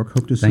Rediscovering New York.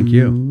 Hope to see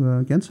you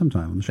again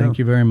sometime on the show. Thank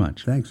you very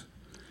much. Thanks.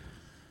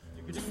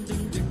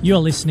 You're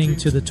listening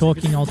to the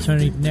Talking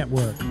Alternative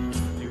Network.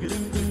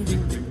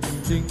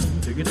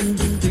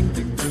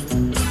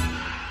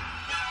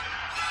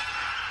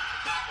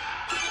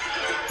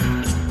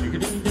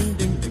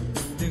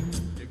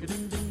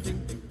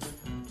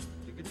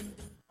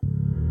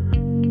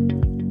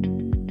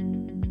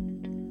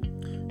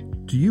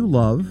 Do you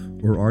love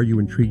or are you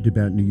intrigued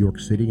about New York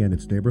City and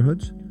its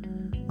neighborhoods?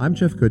 I'm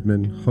Jeff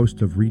Goodman,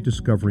 host of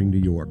Rediscovering New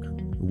York,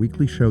 a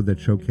weekly show that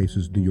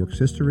showcases New York's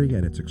history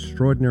and its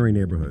extraordinary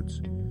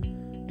neighborhoods.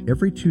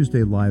 Every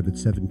Tuesday live at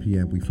 7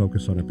 p.m., we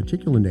focus on a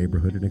particular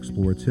neighborhood and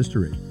explore its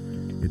history,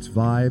 its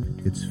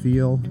vibe, its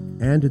feel,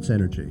 and its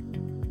energy.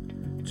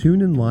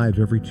 Tune in live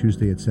every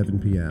Tuesday at 7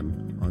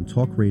 p.m. on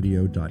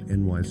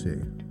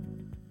talkradio.nyc.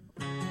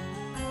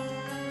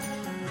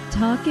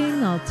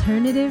 Talking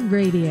Alternative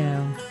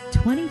Radio,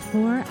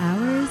 24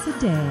 hours a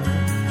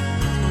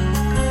day.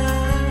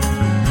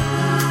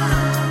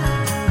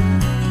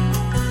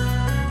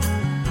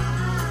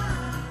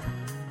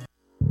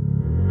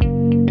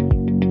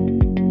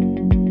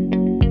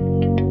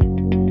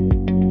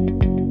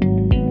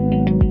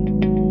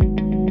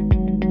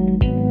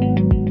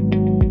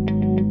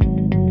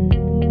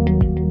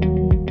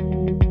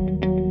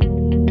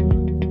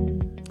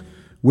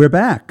 We're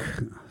back.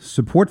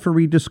 Support for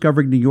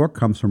Rediscovering New York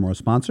comes from our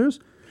sponsors,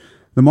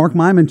 the Mark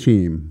Myman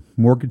team,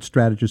 mortgage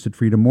strategist at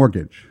Freedom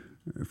Mortgage.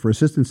 For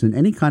assistance in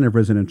any kind of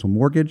residential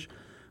mortgage,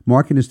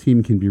 Mark and his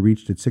team can be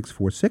reached at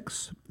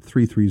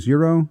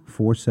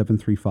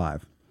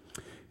 646-330-4735.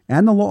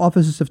 And the law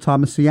offices of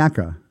Thomas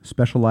Siaka,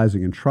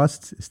 specializing in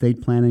trusts,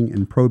 estate planning,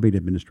 and probate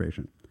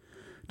administration.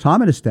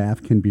 Tom and his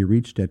staff can be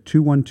reached at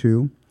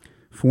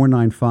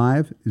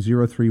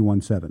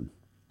 212-495-0317.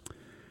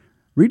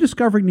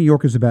 Rediscovering New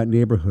York is about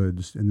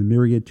neighborhoods and the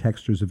myriad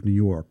textures of New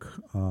York.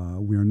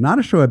 We are not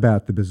a show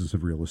about the business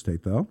of real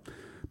estate, though,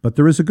 but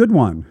there is a good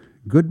one.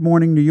 Good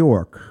Morning New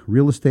York,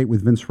 Real Estate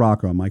with Vince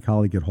Rocco, my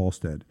colleague at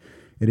Halstead.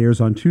 It airs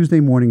on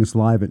Tuesday mornings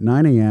live at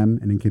 9 a.m.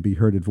 and it can be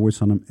heard at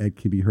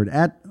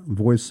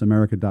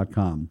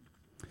voiceamerica.com.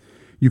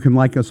 You can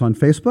like us on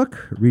Facebook,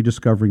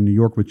 Rediscovering New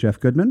York with Jeff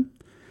Goodman,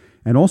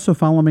 and also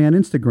follow me on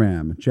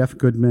Instagram, Jeff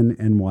Goodman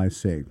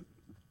NYC.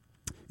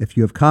 If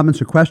you have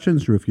comments or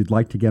questions, or if you'd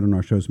like to get on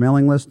our show's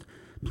mailing list,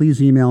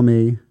 please email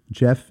me,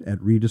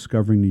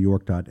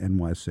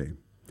 jeff@rediscoveringnewyork.nyc.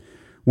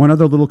 One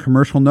other little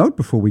commercial note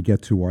before we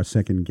get to our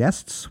second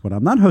guests. When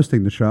I'm not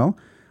hosting the show,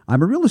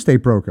 I'm a real estate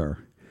broker,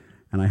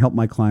 and I help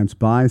my clients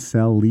buy,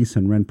 sell, lease,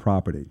 and rent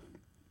property.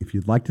 If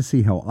you'd like to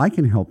see how I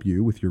can help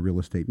you with your real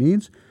estate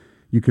needs,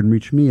 you can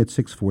reach me at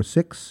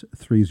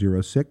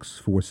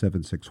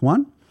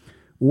 646-306-4761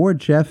 or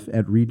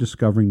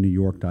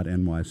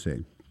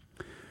jeff@rediscoveringnewyork.nyc.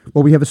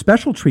 Well, we have a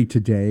special treat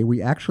today.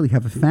 We actually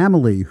have a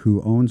family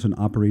who owns and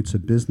operates a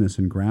business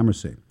in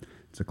Gramercy.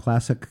 It's a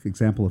classic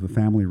example of a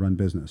family-run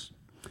business.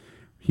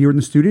 Here in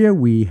the studio,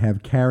 we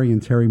have Carrie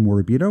and Terry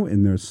Morabito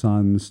and their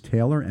sons,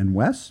 Taylor and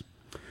Wes.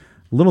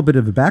 A little bit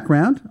of a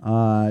background.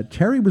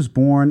 Terry was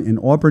born in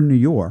Auburn, New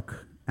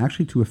York,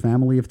 actually to a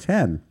family of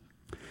 10.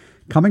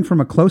 Coming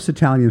from a close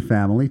Italian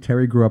family,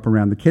 Terry grew up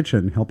around the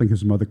kitchen, helping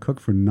his mother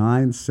cook for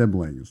 9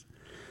 siblings.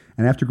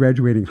 And after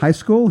graduating high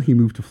school, he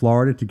moved to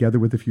Florida together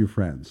with a few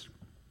friends.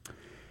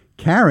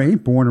 Carrie,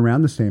 born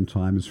around the same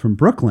time, is from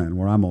Brooklyn,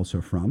 where I'm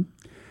also from.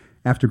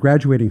 After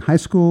graduating high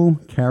school,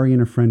 Carrie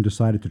and a friend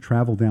decided to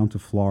travel down to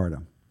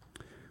Florida.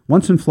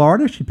 Once in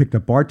Florida, she picked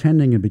up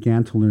bartending and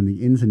began to learn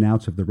the ins and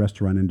outs of the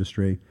restaurant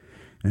industry.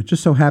 And it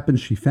just so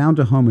happens she found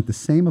a home at the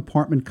same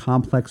apartment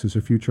complex as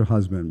her future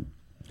husband.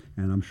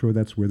 And I'm sure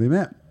that's where they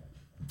met.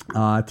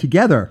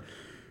 Together,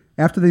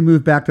 after they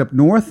moved back up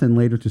north and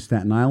later to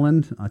Staten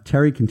Island,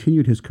 Terry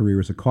continued his career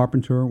as a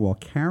carpenter while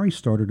Carrie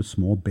started a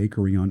small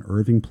bakery on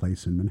Irving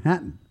Place in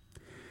Manhattan.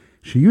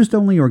 She used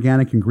only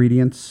organic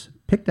ingredients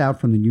picked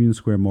out from the Union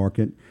Square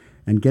Market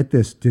and, get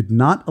this, did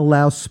not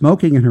allow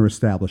smoking in her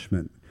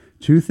establishment.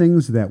 2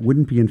 things that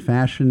wouldn't be in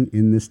fashion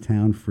in this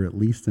town for at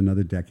least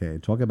another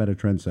decade. Talk about a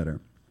trendsetter.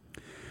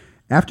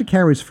 After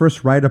Carrie's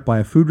first write-up by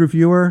a food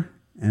reviewer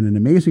and an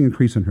amazing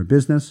increase in her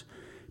business,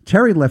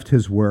 Terry left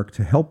his work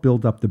to help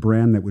build up the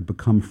brand that would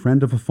become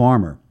Friend of a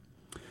Farmer.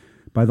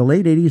 By the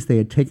late 80s, they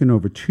had taken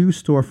over 2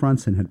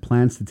 storefronts and had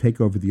plans to take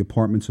over the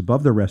apartments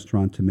above the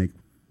restaurant to make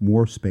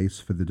more space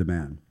for the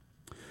demand.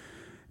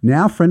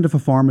 Now, Friend of a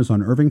Farmer is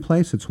on Irving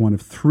Place. It's one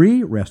of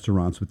 3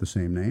 restaurants with the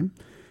same name,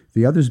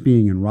 the others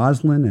being in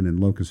Roslyn and in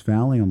Locust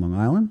Valley on Long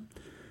Island.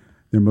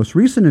 Their most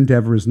recent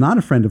endeavor is not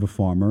a Friend of a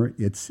Farmer.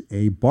 It's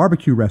a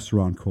barbecue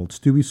restaurant called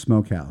Stewie's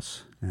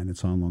Smokehouse, and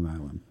it's on Long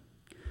Island.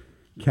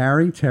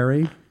 Carrie,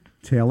 Terry,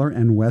 Taylor,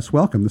 and Wes,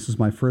 welcome. This is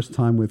my first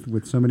time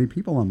with so many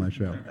people on my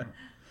show.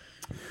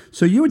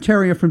 So you and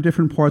Terry are from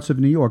different parts of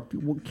New York.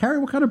 Well, Carrie,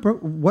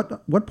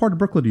 what part of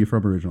Brooklyn are you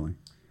from originally?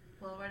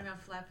 Well, right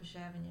around Flatbush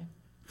Avenue.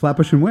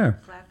 Flatbush and where?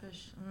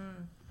 Flatbush.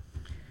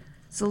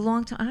 It's a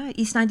long time.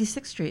 East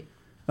 96th Street.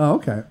 Oh,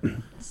 okay.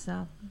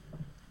 So.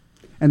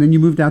 And then you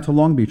moved out to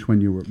Long Beach when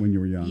you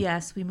were young.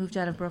 Yes, we moved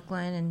out of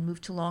Brooklyn and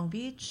moved to Long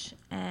Beach,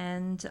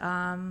 and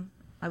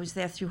I was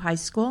there through high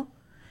school,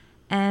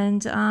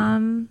 and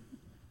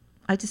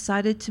I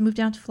decided to move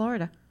down to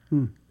Florida.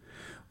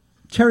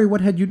 Terry,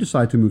 what had you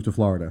decided to move to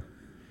Florida?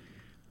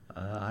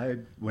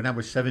 When I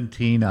was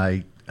 17,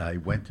 I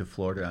went to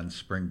Florida on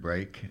spring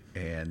break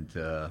and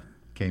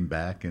came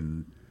back,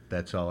 and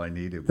that's all I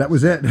needed. That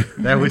was it?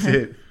 That was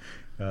it.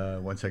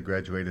 Once I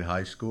graduated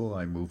high school,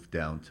 I moved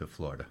down to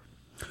Florida.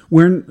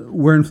 Where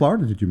in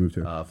Florida did you move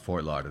to?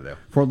 Fort Lauderdale.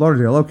 Fort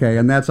Lauderdale, okay.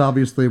 And that's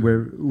obviously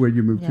where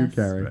you moved to,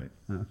 Carrie.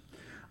 Right.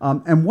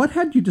 And what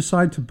had you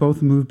decide to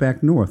both move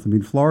back north? I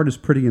mean, Florida's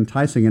pretty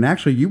enticing, and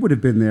actually, you would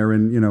have been there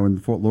in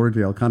Fort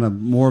Lauderdale, kind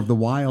of more of the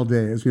wild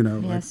days,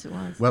 Yes, it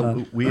was.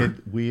 Well, we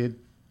had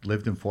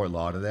lived in Fort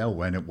Lauderdale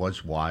when it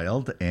was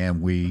wild,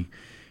 and we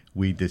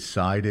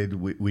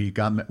decided we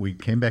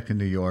came back to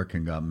New York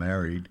and got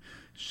married.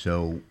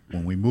 So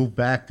when we moved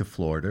back to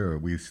Florida, or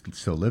we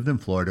still lived in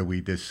Florida,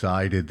 we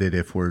decided that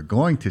if we're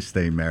going to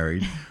stay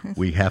married,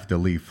 we have to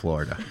leave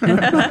Florida.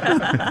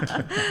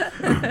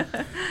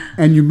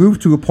 And you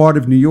moved to a part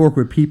of New York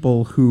where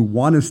people who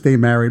want to stay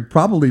married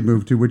probably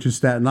move to, which is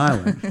Staten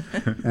Island.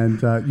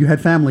 And you had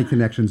family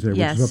connections there,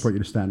 which is what brought you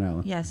to Staten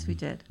Island. Yes, we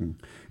did.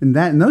 In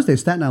those days,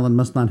 Staten Island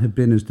must not have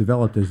been as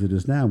developed as it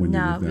is now when you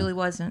moved there. No, it really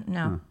wasn't,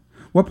 no.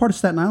 What part of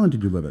Staten Island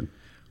did you live in?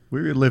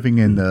 We were living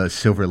in the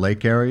Silver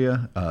Lake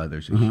area.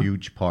 There's a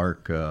huge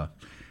park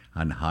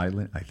on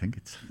Highland. I think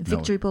it's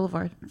Victory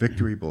Boulevard.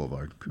 Victory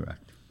Boulevard,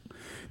 correct.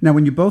 Now,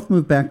 when you both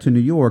moved back to New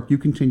York, you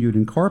continued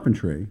in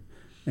carpentry.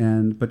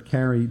 But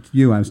Carrie,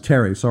 I was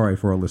Terry, sorry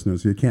for our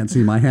listeners. You can't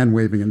see my hand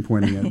waving and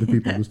pointing at the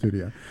people in the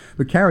studio.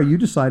 But Carrie, you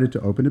decided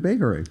to open a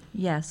bakery.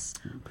 Yes.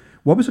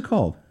 What was it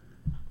called?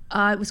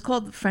 It was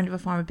called Friend of a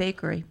Farmer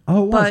Bakery.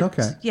 Oh, it was? But,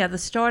 Okay. Yeah, the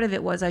start of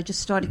it was I just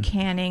started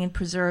canning and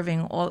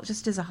preserving, all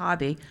just as a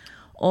hobby,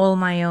 all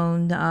my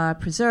own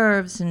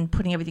preserves and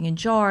putting everything in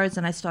jars.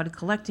 And I started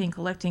collecting.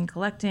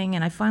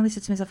 And I finally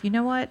said to myself, you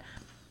know what?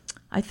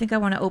 I think I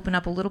want to open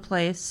up a little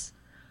place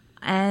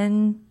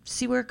and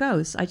see where it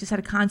goes. I just had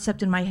a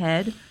concept in my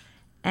head,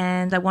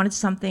 and I wanted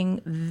something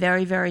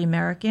very, very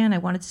American. I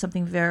wanted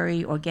something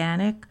very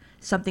organic,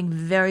 something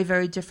very,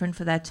 very different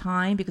for that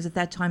time, because at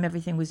that time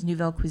everything was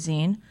Nouvelle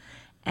Cuisine,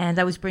 and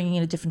I was bringing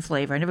in a different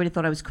flavor, and everybody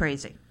thought I was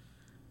crazy.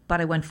 But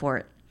I went for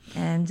it.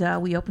 And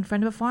we opened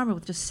Friend of a Farmer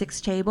with just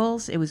 6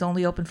 tables. It was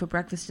only open for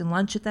breakfast and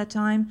lunch at that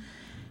time,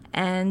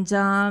 and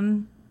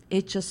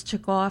it just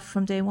took off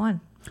from day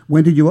one.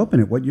 When did you open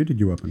it? What year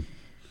did you open?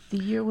 The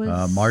year was...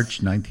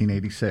 March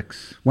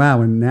 1986.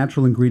 Wow, and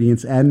natural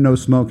ingredients and no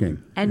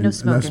smoking. And no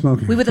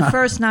smoking. We were the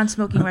first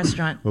non-smoking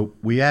restaurant. Well,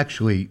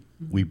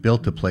 we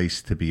built a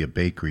place to be a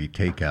bakery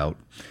takeout,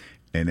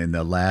 and in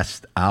the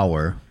last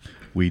hour,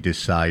 we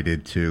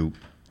decided to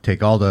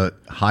take all the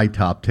high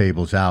top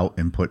tables out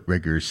and put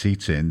regular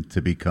seats in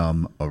to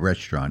become a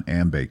restaurant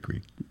and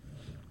bakery.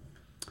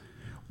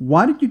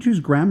 Why did you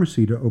choose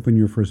Gramercy to open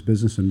your first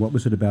business, and what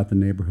was it about the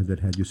neighborhood that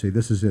had you say,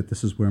 this is it,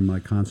 this is where my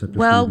concept is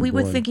Well, going to we be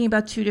were born? thinking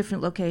about 2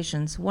 different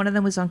locations. One of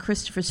them was on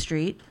Christopher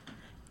Street,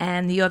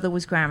 and the other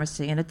was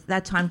Gramercy. And at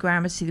that time,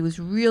 Gramercy, there was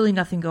really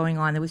nothing going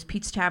on. There was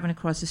Pete's Tavern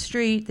across the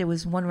street. There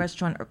was one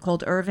restaurant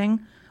called Irving,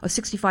 or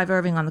 65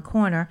 Irving on the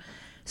corner.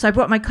 So I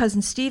brought my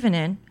cousin Stephen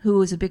in, who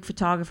was a big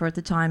photographer at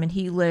the time, and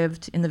he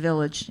lived in the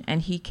village,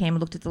 and he came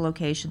and looked at the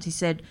locations. He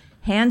said,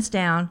 hands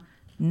down,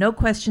 no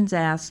questions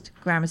asked,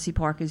 Gramercy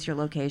Park is your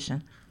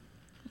location.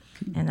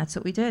 And that's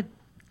what we did.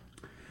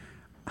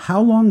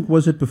 How long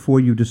was it before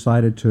you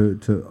decided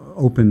to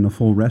open a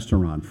full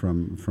restaurant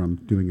from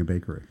doing a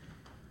bakery?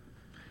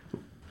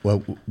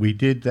 Well, we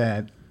did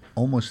that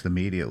almost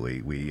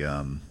immediately. We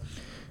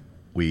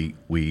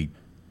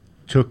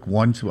took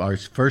one to our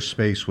first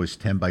space was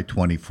 10 by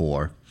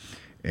 24,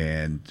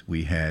 and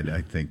we had,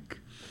 I think,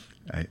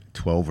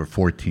 12 or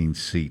 14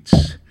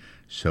 seats.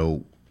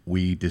 So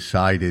we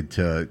decided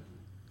to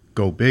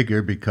go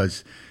bigger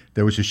because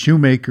there was a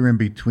shoemaker in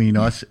between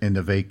us and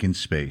the vacant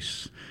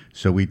space.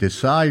 So we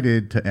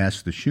decided to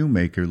ask the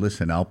shoemaker,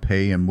 listen, I'll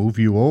pay and move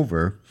you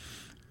over,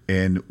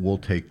 and we'll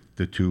take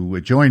the 2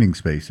 adjoining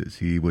spaces.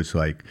 He was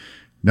like,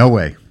 no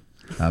way.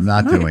 I'm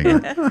not doing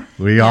it.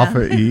 We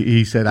offered.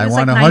 He said, "I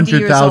want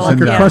 $100,000." I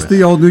could trust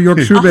the old New York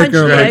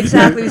shoemaker. Yeah,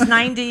 exactly. He was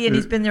 90, and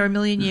he's been there a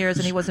million years,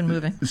 and he wasn't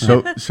moving.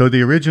 So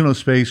the original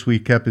space we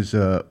kept as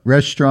a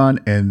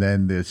restaurant, and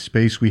then the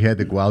space we had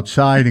to go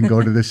outside and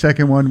go to the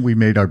second one, we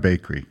made our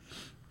bakery.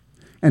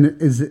 And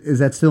is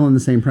that still in the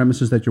same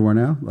premises that you are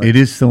now? It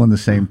is still in the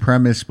same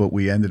premise, but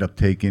we ended up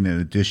taking an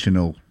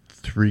additional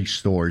 3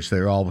 stores.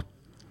 They're all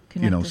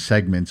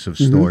segments of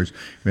stores.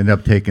 We ended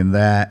up taking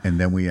that, and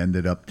then we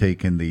ended up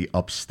taking the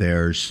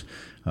upstairs,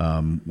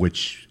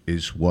 which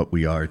is what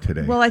we are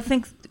today. Well, I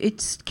think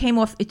it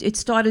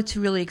started to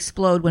really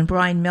explode when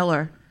Brian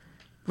Miller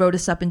wrote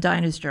us up in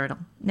Diners Journal.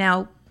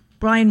 Now,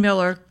 Brian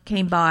Miller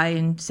came by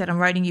and said, I'm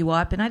writing you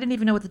up, and I didn't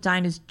even know what the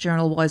Diners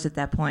Journal was at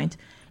that point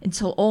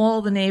until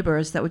all the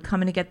neighbors that would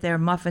come in to get their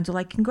muffins were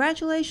like,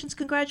 congratulations,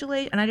 and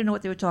I didn't know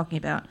what they were talking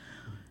about.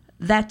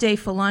 That day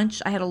for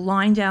lunch, I had a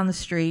line down the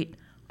street.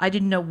 I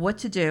didn't know what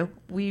to do.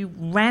 We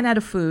ran out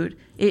of food.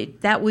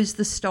 That was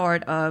the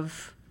start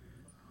of...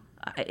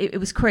 It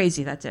was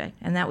crazy that day,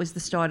 and that was the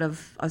start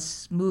of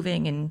us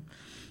moving and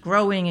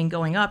growing and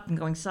going up and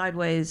going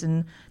sideways,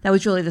 and that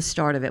was really the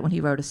start of it when he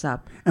wrote us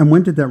up. And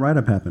when did that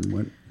write-up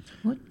happen?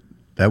 What?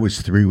 That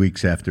was 3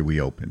 weeks after we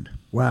opened.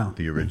 Wow.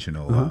 The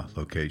original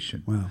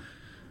location. Wow.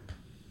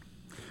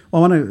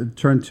 Well, I want to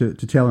turn to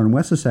Taylor and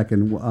Wes a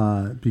second.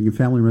 Being a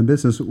family-run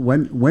business,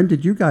 when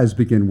did you guys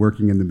begin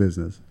working in the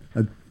business?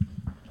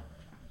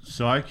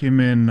 So I came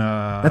in...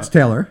 that's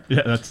Taylor.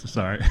 Yeah, that's...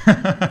 Sorry.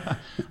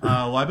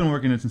 Well, I've been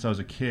working it since I was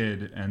a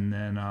kid, and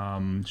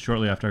then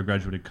shortly after I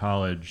graduated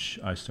college,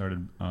 I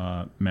started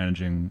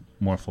managing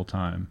more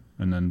full-time,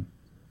 and then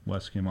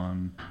Wes came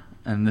on.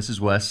 And this is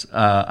Wes.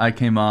 I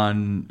came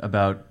on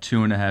about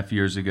 2.5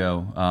 years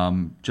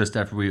ago, just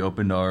after we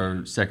opened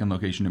our second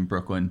location in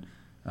Brooklyn.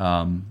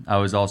 I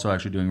was also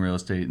actually doing real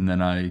estate, and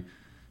then I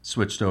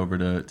switched over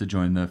to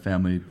join the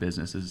family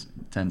business. It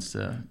tends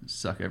to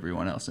suck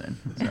everyone else in.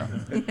 So.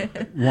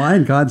 Why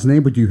in God's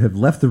name would you have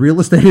left the real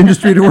estate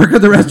industry to work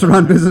in the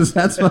restaurant business?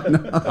 That's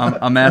fun.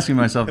 I'm asking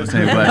myself the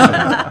same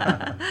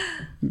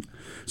question.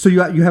 So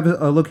you have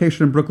a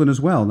location in Brooklyn as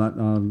well, not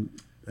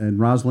and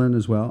Roslyn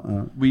as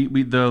well.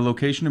 The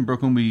location in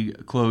Brooklyn we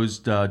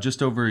closed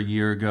just over a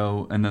year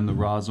ago, and then the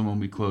Roslyn one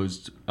we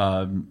closed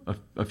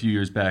a few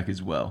years back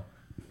as well.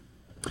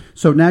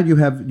 So now you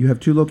have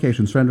two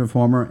locations, Friend of a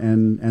Farmer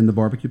and the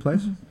barbecue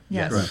place? Mm-hmm.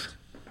 Yes. Correct.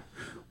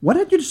 What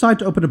had you decide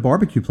to open a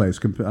barbecue place?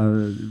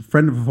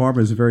 Friend of a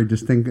Farmer is a very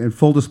distinct. And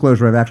full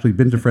disclosure, I've actually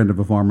been to Friend of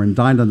a Farmer and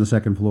dined on the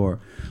second floor.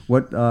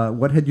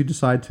 What had you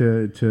decide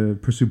to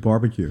pursue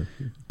barbecue?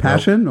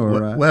 Passion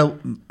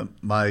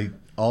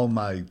all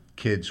my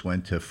kids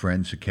went to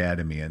Friends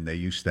Academy, and they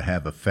used to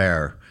have a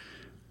fair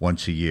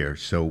once a year.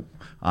 So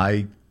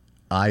I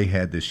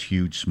had this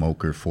huge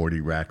smoker,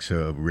 40 racks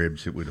of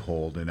ribs it would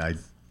hold, and I'd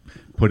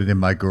put it in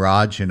my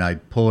garage, and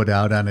I'd pull it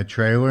out on a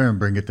trailer and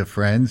bring it to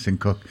Friends and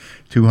cook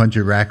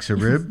 200 racks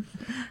of rib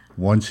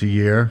once a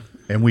year.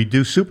 And we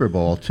do Super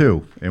Bowl,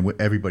 too. And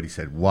everybody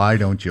said, why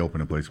don't you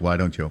open a place? Why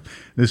don't you?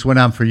 This went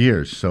on for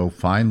years. So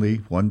finally,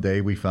 one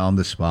day we found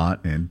the spot,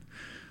 and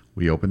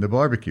we opened a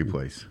barbecue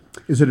place.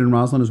 Is it in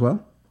Roslyn as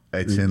well?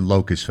 It's in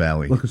Locust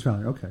Valley. Locust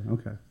Valley, okay.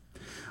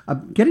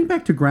 Getting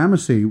back to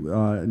Gramercy,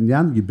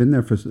 now that you've been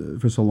there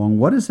for so long,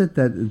 what is it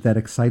that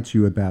excites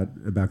you about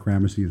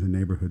Gramercy as a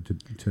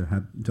neighborhood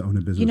to own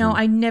a business?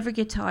 I never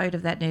get tired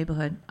of that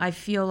neighborhood. I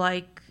feel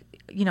like,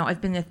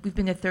 we've been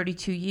there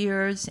 32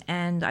 years,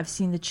 and I've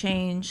seen the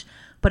change,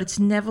 but it's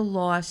never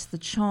lost the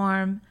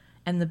charm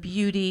and the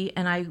beauty.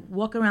 And I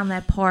walk around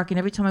that park, and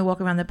every time I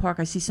walk around that park,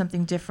 I see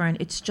something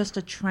different. It's just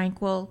a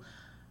tranquil,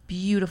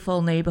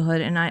 beautiful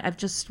neighborhood, and I've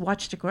just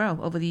watched it grow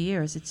over the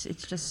years. It's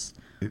just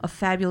a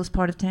fabulous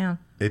part of town.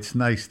 It's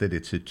nice that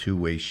it's a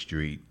two-way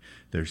street.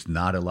 There's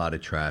not a lot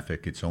of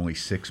traffic. It's only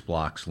 6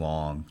 blocks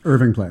long.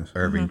 Irving Place.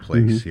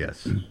 Place,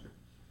 yes.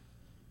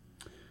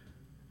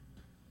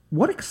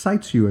 What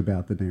excites you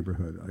about the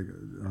neighborhood?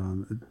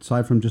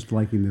 Aside from just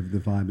liking the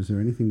vibe, is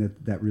there anything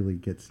that really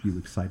gets you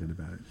excited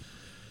about it?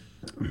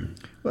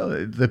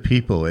 Well, the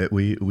people.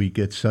 We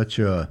get such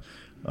a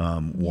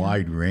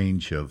wide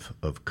range of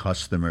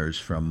customers,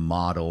 from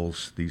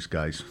models, these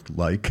guys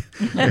like,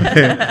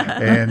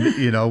 and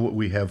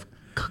we have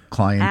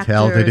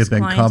clientele that have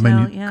been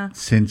coming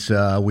since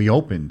we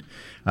opened.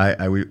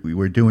 We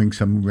were doing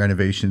some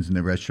renovations in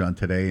the restaurant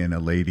today, and a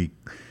lady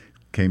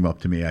came up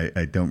to me.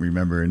 I don't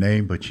remember her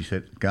name, but she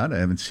said, God, I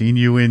haven't seen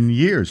you in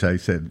years. I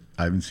said,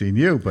 I haven't seen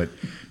you, but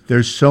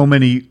there's so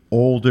many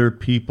older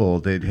people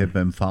that have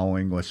been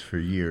following us for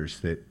years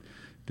that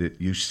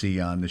you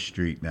see on the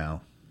street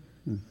now.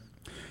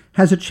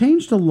 Has it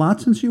changed a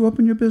lot since you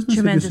opened your business?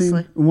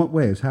 Tremendously. In what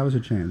ways? How has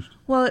it changed?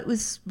 Well, it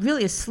was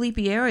really a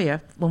sleepy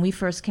area when we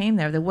first came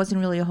there. There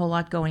wasn't really a whole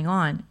lot going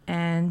on.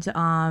 And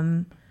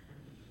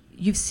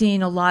you've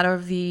seen a lot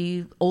of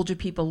the older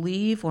people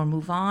leave or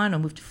move on or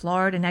move to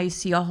Florida. Now you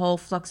see a whole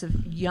flux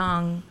of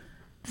young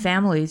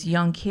families,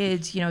 young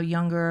kids,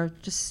 younger,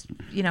 just,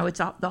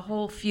 it's the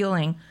whole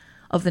feeling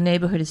of the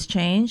neighborhood has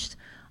changed.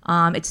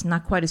 It's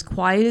not quite as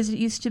quiet as it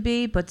used to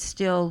be, but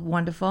still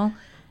wonderful.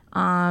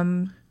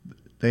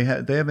 They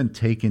haven't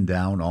taken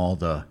down all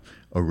the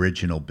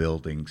original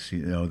buildings.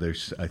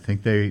 I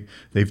think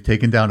they've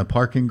taken down a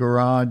parking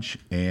garage,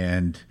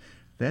 and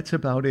that's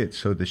about it.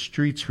 So the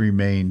streets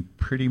remain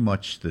pretty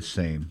much the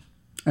same.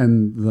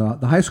 And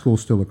the high school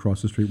is still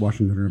across the street.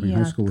 Washington Irving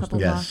High School is still.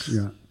 Yes.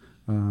 Yeah.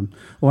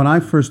 When I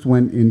first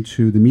went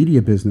into the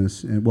media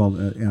business,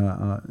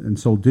 and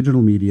sold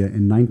digital media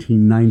in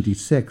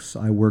 1996,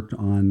 I worked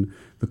on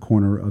the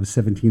corner of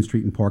 17th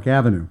Street and Park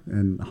Avenue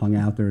and hung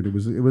out there. And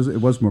it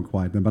was more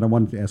quiet then. But I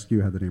wanted to ask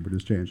you how the neighborhood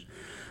has changed.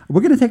 We're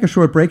going to take a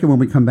short break, and when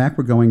we come back,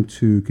 we're going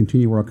to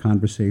continue our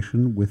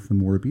conversation with the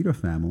Morabito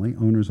family,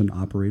 owners and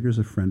operators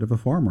of Friend of a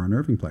Farmer on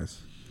Irving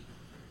Place.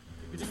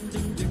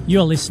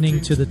 You're listening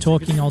to the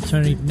Talking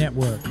Alternative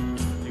Network.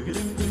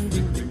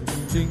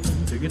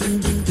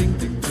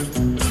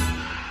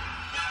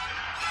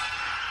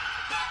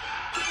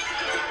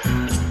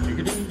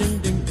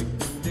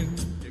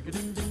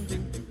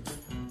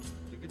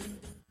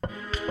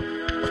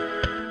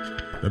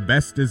 The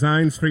best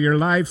designs for your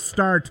life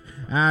start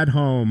at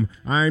home.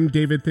 I'm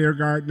David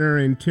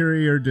Thiergartner,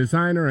 interior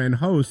designer and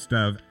host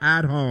of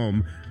At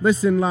Home.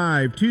 Listen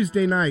live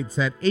Tuesday nights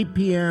at 8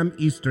 p.m.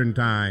 Eastern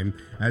Time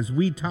as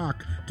we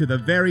talk to the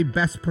very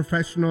best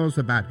professionals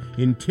about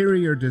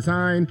interior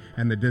design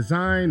and the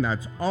design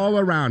that's all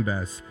around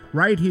us,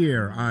 right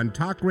here on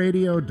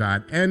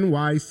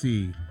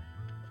talkradio.nyc.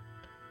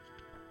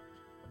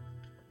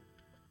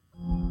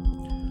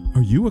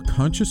 Are you a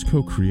conscious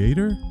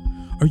co-creator?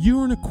 Are you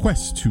on a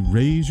quest to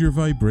raise your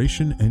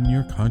vibration and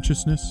your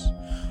consciousness?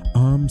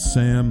 I'm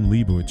Sam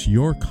Leibowitz,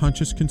 your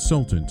conscious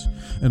consultant,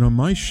 and on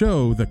my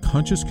show, The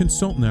Conscious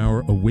Consultant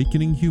Hour,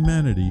 Awakening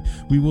Humanity,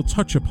 we will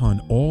touch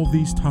upon all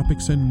these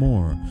topics and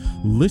more.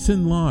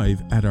 Listen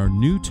live at our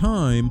new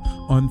time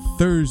on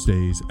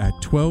Thursdays at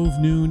 12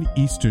 noon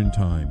Eastern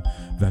Time.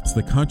 That's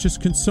The Conscious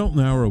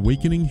Consultant Hour,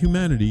 Awakening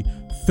Humanity,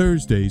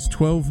 Thursdays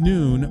 12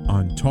 noon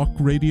on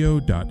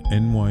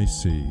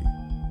talkradio.nyc.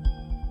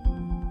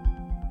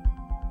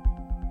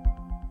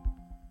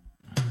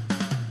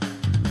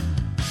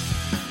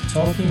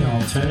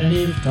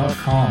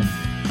 TalkingAlternative.com.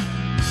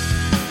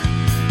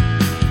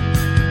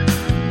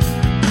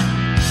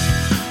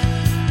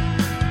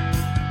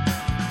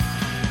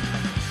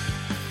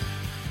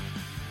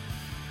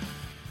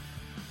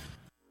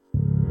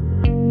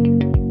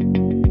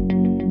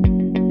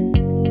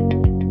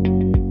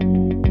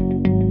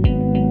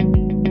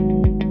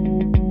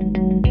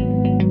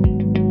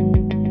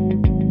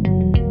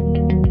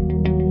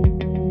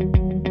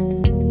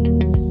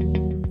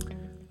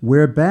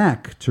 We're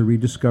back to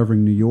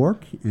Rediscovering New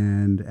York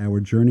and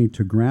our journey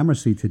to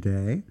Gramercy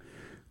today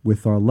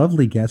with our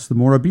lovely guests, the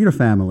Morabito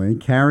family,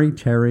 Carrie,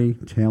 Terry,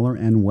 Taylor,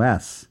 and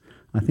Wes.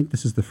 I think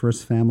this is the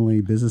first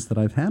family business that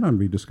I've had on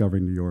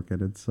Rediscovering New York,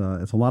 and it's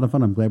a lot of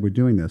fun. I'm glad we're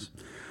doing this.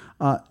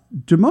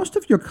 Do most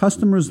of your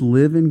customers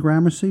live in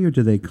Gramercy, or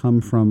do they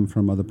come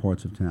from other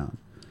parts of town?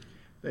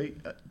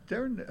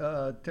 During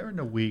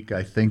the week,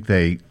 I think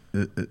a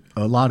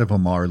lot of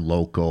them are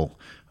local.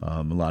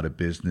 A lot of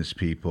business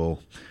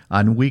people.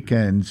 On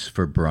weekends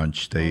for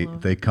brunch,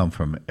 they come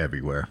from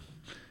everywhere.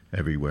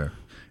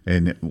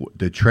 And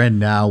the trend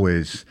now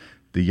is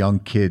the young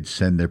kids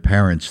send their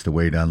parents to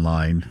wait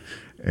online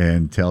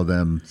and tell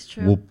them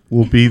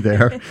we'll be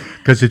there,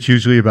 because it's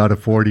usually about a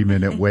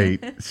 40-minute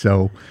wait.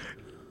 So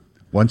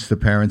once the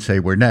parents say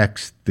we're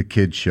next, the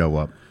kids show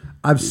up.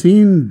 I've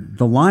seen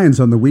the lines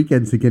on the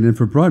weekends to get in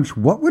for brunch.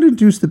 What would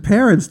induce the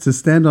parents to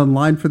stand on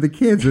line for the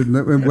kids? And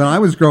when I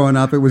was growing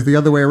up, it was the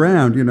other way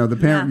around. You know, the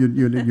parent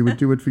you would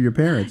do it for your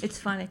parents. It's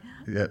funny.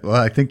 Yeah, well,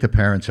 I think the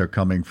parents are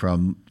coming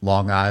from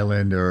Long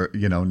Island or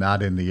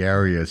not in the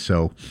area,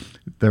 so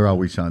they're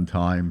always on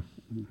time.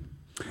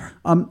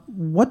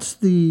 What's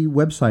the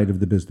website of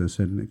the business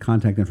and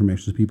contact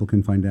information so people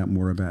can find out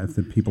more about if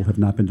the people have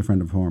not been to Friend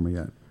of a Farmer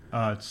yet?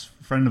 It's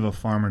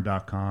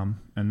friendofafarmer.com,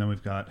 and then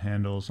we've got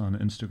handles on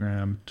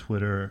Instagram,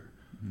 Twitter,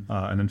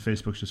 and then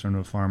Facebook's just Friend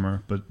of a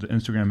Farmer. But the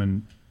Instagram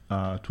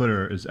and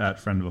Twitter is at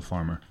Friend of a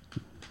Farmer.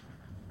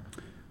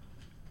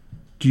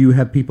 Do you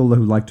have people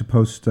who like to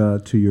post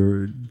to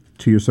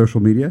your social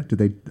media? Do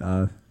they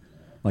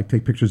like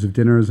take pictures of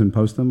dinners and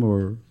post them,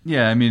 or?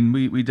 Yeah, I mean,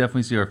 we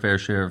definitely see our fair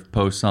share of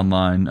posts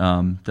online.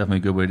 Definitely a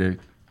good way to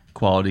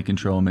quality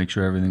control, make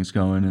sure everything's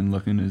going and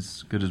looking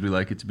as good as we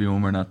like it to be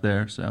when we're not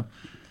there. So.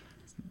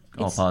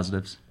 All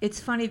positives.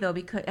 It's funny, though,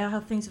 because how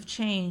things have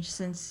changed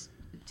since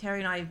Terry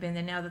and I have been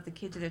there. Now that the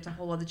kids are there, it's a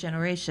whole other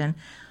generation.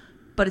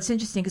 But it's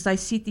interesting because I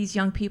see these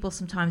young people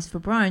sometimes for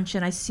brunch,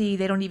 and I see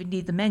they don't even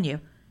need the menu.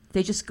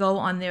 They just go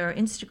on their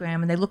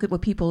Instagram, and they look at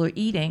what people are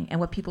eating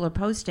and what people are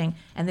posting,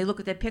 and they look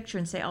at their picture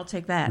and say, I'll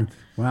take that.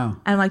 Wow.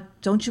 And I'm like,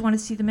 don't you want to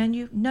see the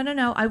menu?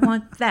 No, I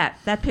want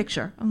that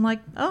picture. I'm like,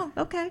 oh,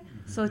 okay.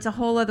 So it's a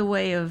whole other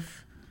way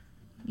of,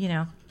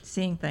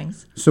 seeing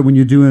things. So when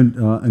you do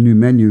a new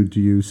menu,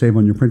 do you save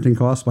on your printing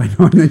costs by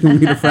knowing that you'll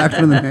need a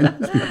fraction of the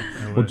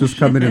menu? We'll just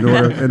come in and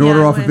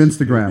order off of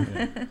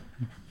Instagram.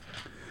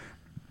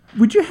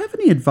 Would you have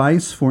any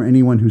advice for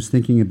anyone who's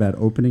thinking about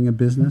opening a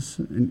business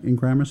in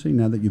Gramercy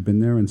now that you've been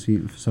there and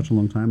seen for such a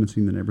long time and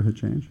seen the neighborhood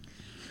change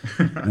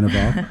and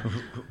evolve?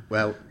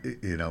 Well,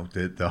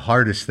 the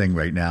hardest thing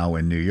right now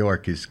in New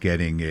York is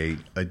getting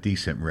a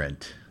decent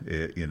rent.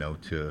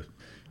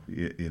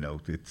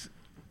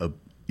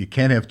 You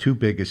can't have too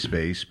big a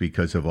space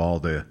because of all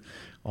the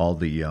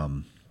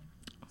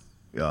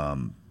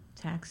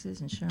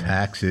taxes, insurance,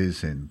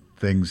 taxes, and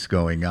things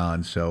going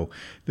on. So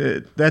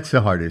that's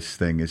the hardest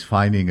thing, is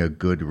finding a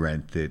good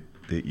rent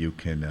that you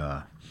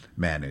can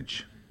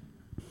manage.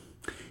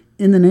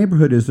 In the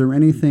neighborhood, is there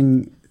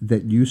anything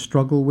that you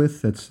struggle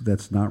with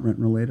that's not rent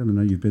related? I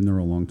know you've been there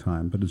a long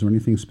time, but is there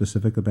anything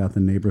specific about the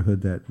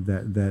neighborhood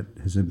that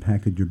has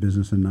impacted your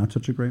business in not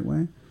such a great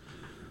way?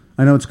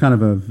 I know it's kind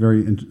of a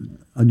very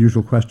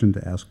unusual question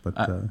to ask, but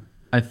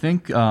I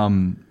think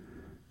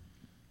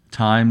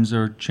times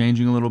are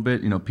changing a little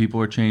bit.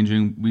 People are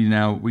changing.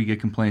 We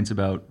get complaints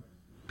about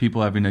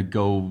people having to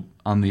go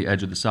on the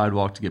edge of the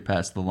sidewalk to get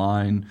past the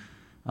line.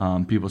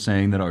 People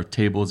saying that our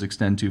tables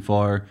extend too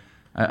far.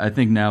 I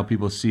think now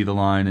people see the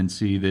line and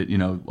see that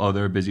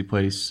they're a busy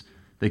place.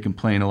 They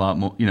complain a lot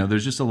more.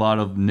 There's just a lot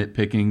of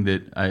nitpicking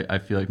that I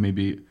feel like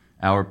maybe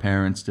our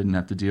parents didn't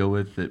have to deal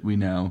with, that we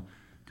now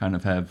kind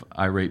of have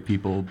irate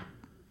people.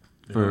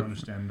 They don't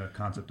understand the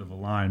concept of a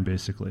line,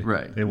 basically.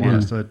 Right. They want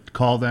us to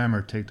call them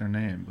or take their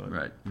name, but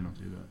we don't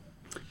do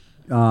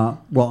that.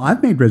 Well,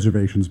 I've made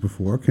reservations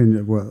before. Can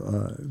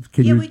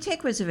you? We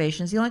take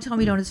reservations. The only time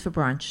we don't is for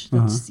brunch.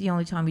 That's the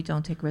only time we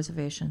don't take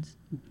reservations.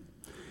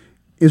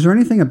 Is there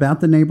anything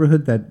about the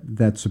neighborhood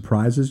that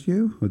surprises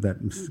you, or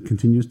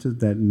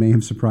that may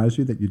have surprised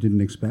you that you didn't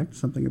expect?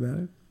 Something about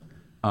it?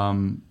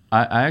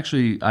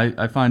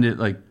 I find it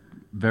like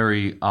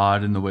very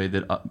odd in the way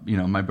that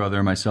my brother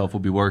and myself will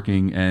be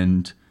working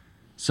and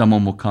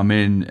someone will come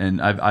in,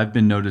 and I've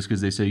been noticed because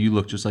they say, you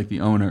look just like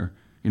the owner.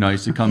 I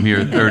used to come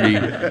here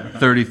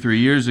 33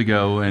 years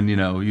ago, and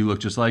you look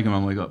just like him.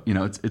 I'm like,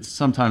 it's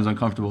sometimes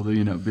uncomfortable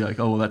to be like,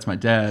 oh well, that's my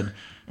dad.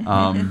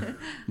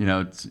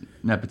 It's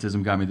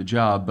nepotism got me the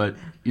job, but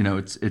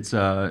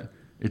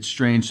it's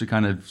strange to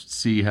kind of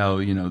see how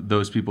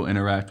those people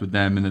interact with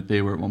them, and that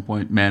they were at one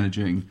point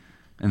managing,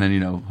 and then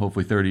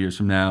hopefully 30 years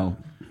from now,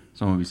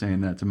 someone will be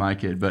saying that to my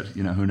kid, but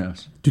who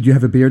knows? Did you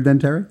have a beard then,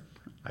 Terry?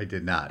 I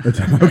did not.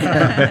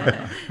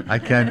 Okay. I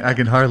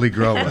can hardly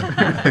grow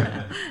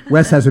one.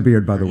 Wes has a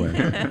beard, by the way,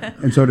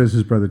 and so does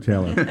his brother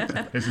Taylor.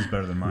 This is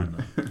better than mine,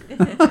 though.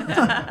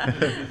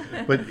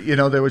 But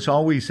there was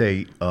always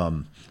a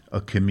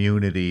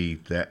community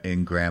that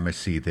in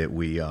Gramercy that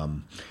we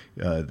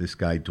this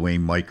guy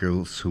Dwayne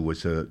Michaels, who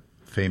was a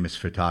famous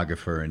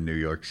photographer in New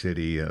York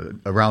City,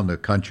 around the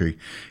country,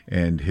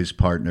 and his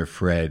partner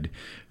Fred.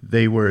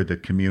 They were the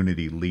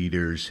community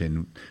leaders,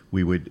 and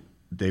they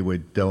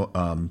would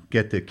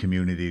get the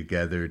community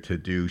together to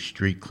do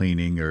street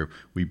cleaning, or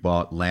we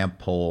bought lamp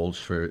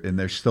poles and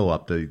they're still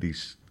up,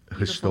 these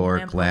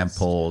historic lamp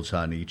poles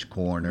on each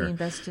corner. We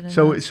invested in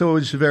so that. it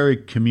was very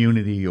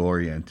community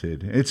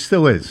oriented. It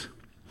still is.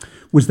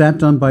 Was that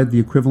done by the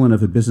equivalent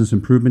of a business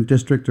improvement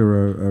district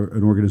or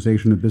an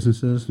organization of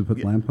businesses to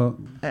put lamp poles?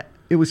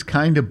 It was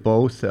kind of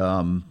both.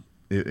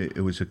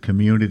 It was a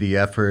community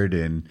effort,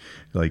 and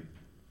like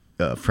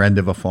a friend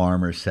of a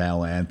farmer,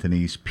 Sal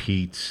Anthony's,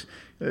 Pete's,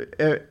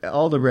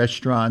 all the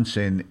restaurants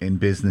and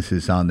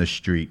businesses on the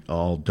street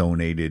all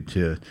donated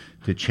to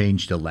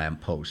change the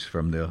lampposts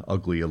from the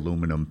ugly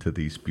aluminum to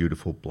these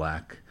beautiful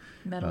black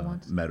Metal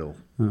ones. metal.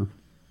 Oh.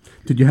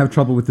 Did you have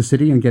trouble with the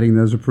city in getting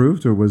those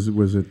approved, or was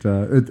it,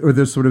 or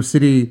there's sort of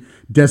city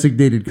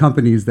designated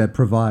companies that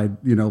provide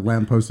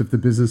lampposts if the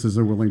businesses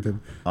are willing to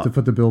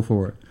put the bill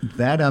for it?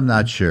 That I'm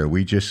not sure.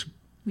 We just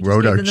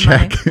wrote our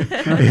check,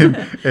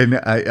 and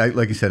I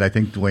like I said, I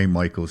think Dwayne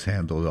Michaels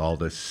handled all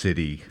the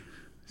city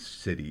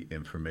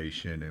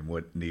information and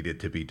what needed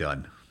to be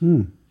done.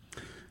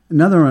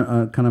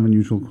 Another kind of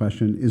unusual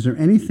question: is there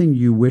anything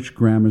you wish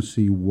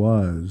Gramercy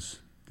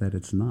was that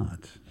it's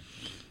not?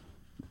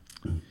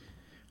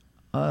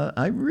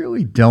 I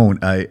really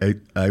don't.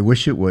 I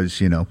wish it was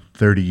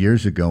 30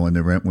 years ago and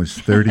the rent was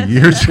 30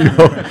 years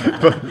ago.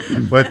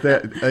 But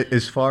that,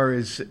 as far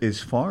as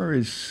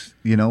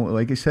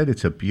like I said,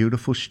 it's a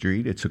beautiful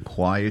street. It's a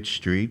quiet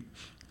street.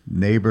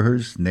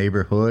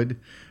 Neighborhood.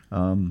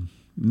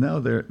 No,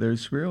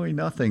 there's really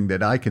nothing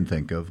that I can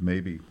think of.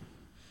 Maybe.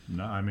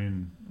 No, I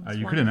mean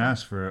you couldn't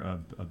ask for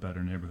a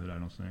better neighborhood, I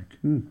don't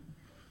think.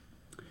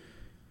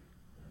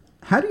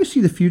 How do you see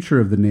the future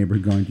of the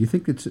neighborhood going? Do you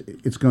think it's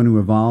going to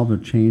evolve or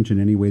change in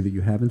any way that you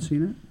haven't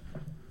seen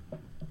it?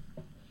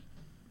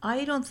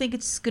 I don't think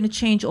it's going to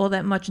change all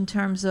that much in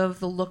terms of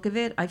the look of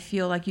it. I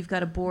feel like you've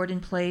got a board in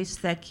place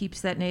that keeps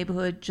that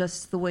neighborhood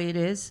just the way it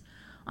is.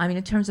 I mean,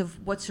 in terms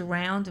of what's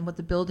around and what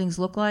the buildings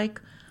look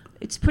like,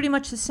 it's pretty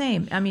much the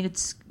same. I mean,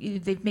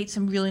 they've made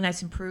some really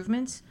nice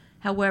improvements.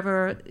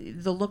 However,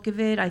 the look of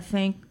it, I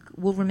think,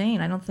 will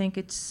remain. I think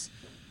it's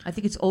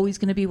always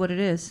going to be what it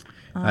is.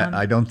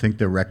 I don't think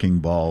the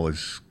wrecking ball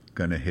is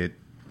going to hit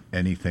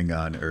anything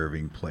on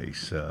Irving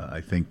Place.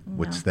 I think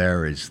what's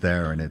there is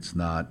there, and it's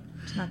not.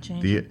 It's not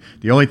changing.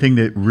 The only thing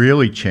that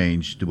really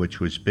changed, which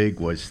was big,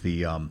 was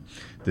the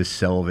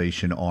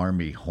Salvation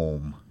Army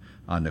home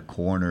on the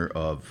corner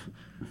of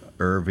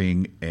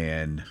Irving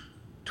and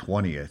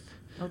 20th.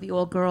 Oh, the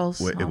all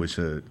girls. It was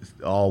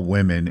all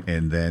women,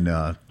 and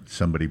then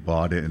somebody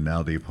bought it, and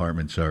now the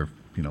apartments are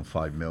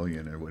 $5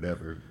 million or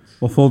whatever.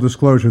 Well, full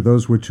disclosure,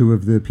 those were two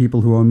of the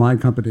people who own my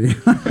company.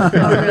 Oh,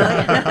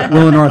 really?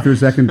 Will and Arthur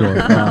Zeckendorf.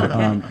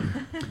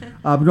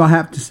 But I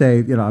have to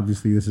say,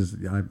 obviously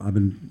I've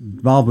been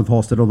involved with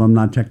Halstead, although I'm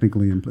not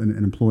technically an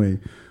employee.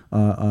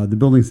 The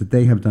buildings that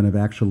they have done have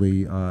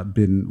actually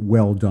been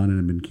well done and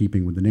have been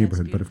keeping with the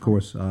neighborhood. But of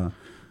course,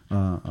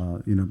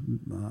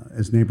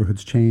 as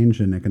neighborhoods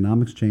change and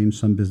economics change,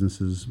 some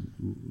businesses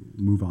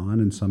move on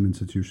and some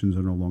institutions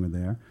are no longer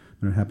there.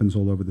 And it happens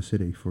all over the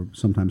city,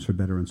 sometimes for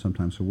better and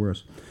sometimes for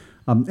worse.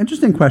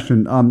 Interesting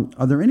question.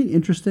 Are there any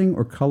interesting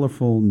or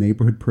colorful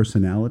neighborhood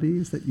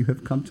personalities that you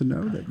have come to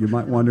know that you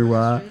might want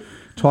to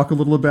talk a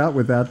little about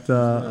with that?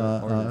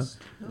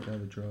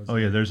 Oh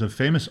yeah, there's a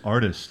famous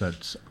artist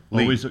that's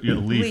always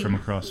Lee from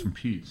across from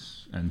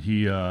Pete's, and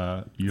he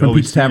from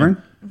Pete's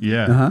Tavern.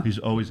 Yeah, he's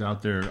always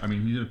out there. I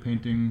mean, he did a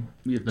painting.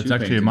 That's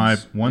actually in my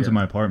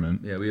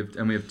apartment. Yeah, we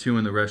have two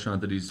in the restaurant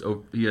that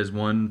he has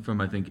one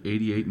from I think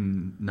 88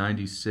 and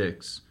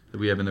 96 that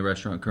we have in the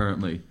restaurant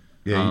currently.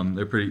 Yeah,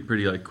 they're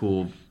pretty like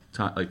cool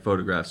like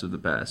photographs of the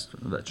past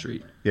of that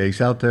street. Yeah, he's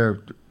out there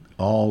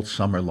all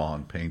summer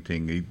long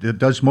painting. He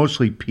does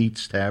mostly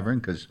Pete's Tavern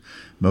because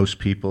most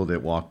people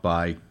that walk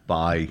by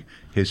buy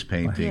his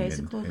painting. Yeah, he's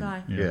a cool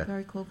guy. Yeah,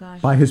 very cool guy.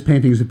 Buy his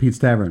paintings at Pete's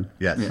Tavern.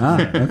 Yes.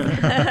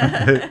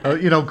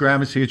 Okay.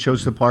 Gramercy, it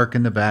shows the park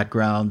in the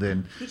background,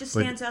 and he just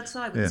stands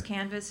outside with his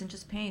canvas and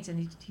just paints,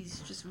 and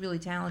he's just really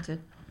talented.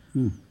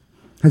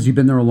 Has he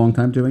been there a long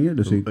time doing it?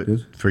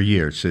 For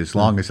years, as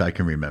long as I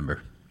can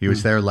remember. He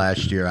was there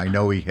last year. I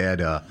know he had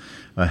a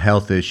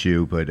health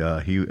issue,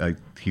 but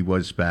he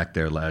was back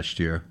there last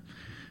year.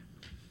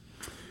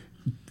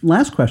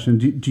 Last question: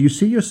 do you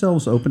see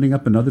yourselves opening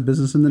up another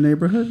business in the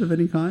neighborhood of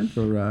any kind,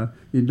 or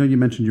you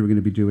mentioned you were going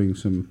to be doing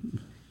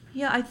some?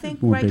 Yeah, I think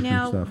right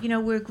now,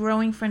 we're a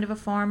growing friend of a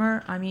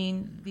farmer. I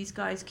mean, these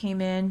guys came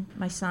in,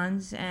 my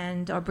sons,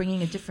 and are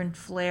bringing a different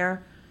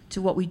flair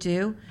to what we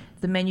do.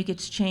 The menu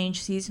gets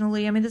changed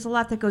seasonally. I mean, there's a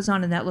lot that goes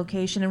on in that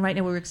location, and right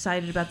now we're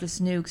excited about this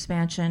new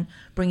expansion,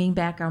 bringing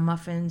back our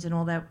muffins and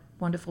all that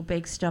wonderful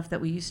baked stuff that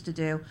we used to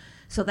do.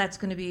 So that's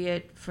going to be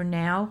it for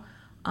now.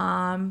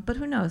 But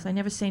who knows? I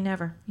never say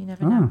never. You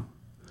never know.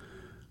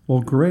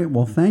 Well, great.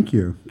 Well, thank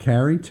you,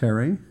 Carrie,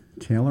 Terry,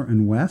 Taylor,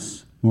 and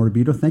Wes.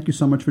 Morabito, thank you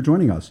so much for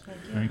joining us.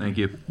 Thank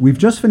you. We've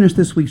just finished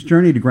this week's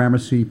journey to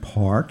Gramercy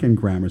Park in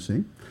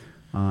Gramercy.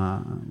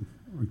 Our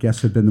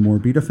guests have been the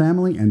Morabito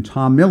family and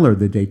Tom Miller,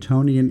 the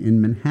Daytonian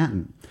in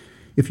Manhattan.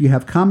 If you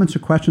have comments or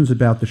questions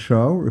about the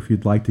show, or if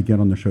you'd like to get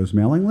on the show's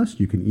mailing list,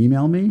 you can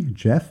email me,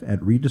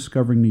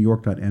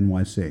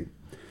 jeff@rediscoveringnewyork.nyc.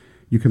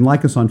 You can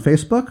like us on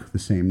Facebook, the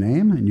same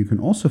name, and you can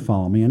also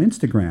follow me on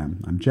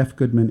Instagram. I'm Jeff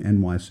Goodman,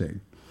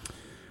 NYC.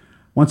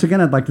 Once again,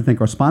 I'd like to thank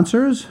our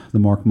sponsors, the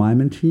Mark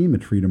Myman team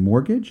at Freedom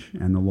Mortgage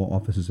and the law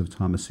offices of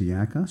Thomas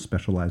Siaka,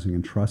 specializing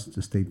in trusts,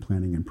 estate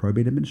planning, and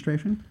probate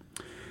administration.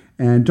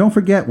 And don't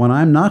forget, when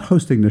I'm not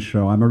hosting this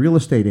show, I'm a real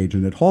estate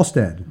agent at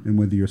Halstead. And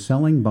whether you're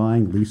selling,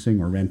 buying,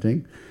 leasing, or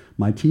renting,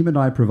 my team and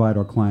I provide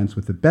our clients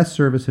with the best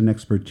service and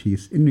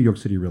expertise in New York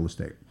City real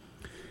estate.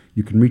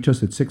 You can reach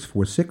us at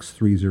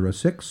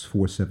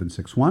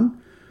 646-306-4761,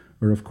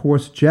 or of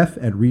course,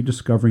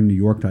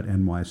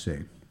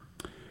 jeff@rediscoveringnewyork.nyc.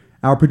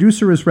 Our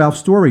producer is Ralph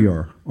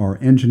Storier. Our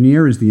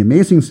engineer is the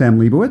amazing Sam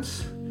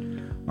Leibowitz.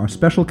 Our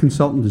special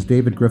consultant is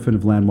David Griffin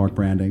of Landmark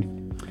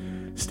Branding.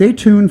 Stay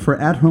tuned for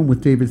At Home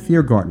with David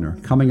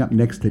Thiergartner, coming up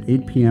next at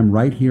 8 p.m.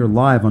 right here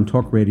live on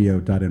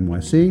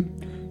talkradio.nyc,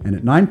 and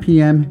at 9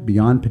 p.m.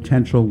 Beyond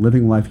Potential,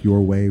 Living Life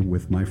Your Way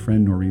with my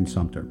friend Noreen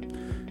Sumter.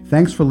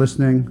 Thanks for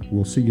listening.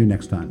 We'll see you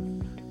next time.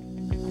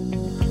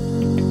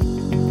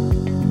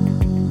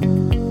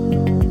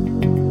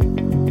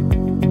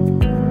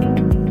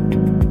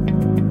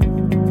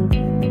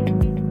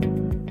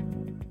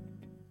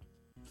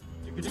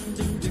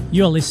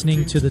 You're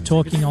listening to the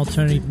Talking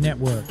Alternative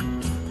Network.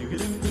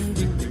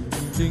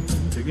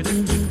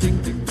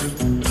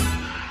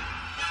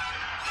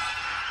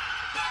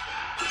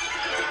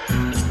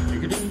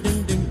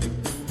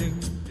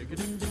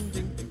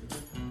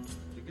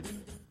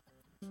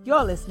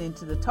 You're listening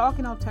to the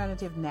Talking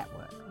Alternative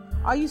Network.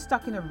 Are you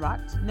stuck in a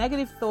rut?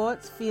 Negative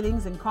thoughts,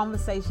 feelings, and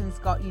conversations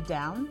got you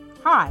down?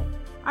 Hi,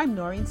 I'm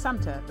Noreen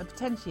Sumter, the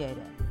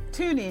Potentiator.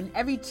 Tune in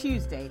every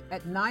Tuesday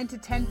at 9 to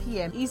 10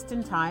 p.m.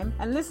 Eastern Time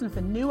and listen for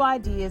new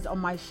ideas on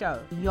my show,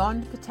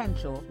 Beyond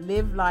Potential,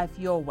 Live Life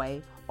Your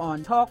Way,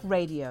 on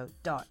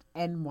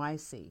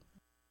talkradio.nyc.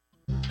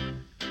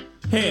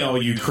 Hey,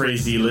 all you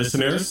crazy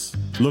listeners.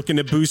 Looking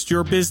to boost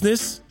your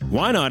business?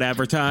 Why not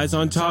advertise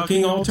on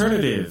Talking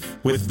Alternative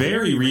with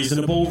very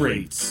reasonable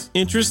rates?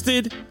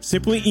 Interested?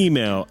 Simply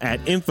email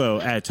at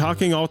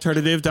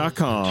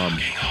info@talkingalternative.com.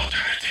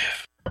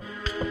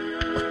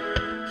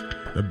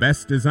 The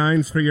best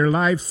designs for your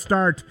life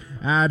start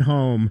at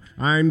home.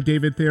 I'm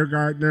David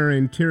Thiergartner,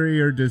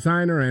 interior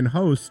designer and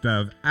host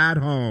of At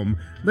Home.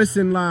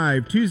 Listen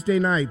live Tuesday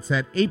nights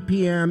at 8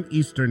 p.m.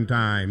 Eastern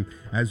Time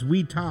as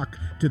we talk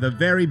to the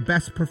very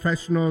best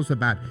professionals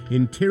about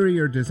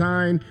interior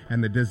design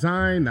and the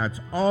design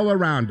that's all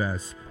around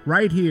us,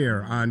 right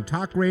here on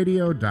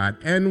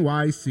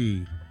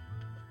talkradio.nyc.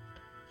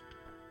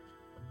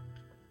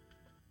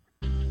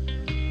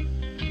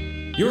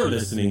 You're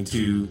listening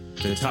to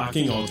the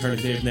Talking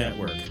Alternative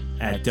Network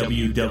at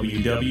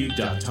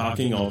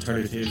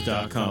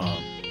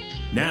www.talkingalternative.com.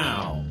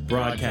 Now,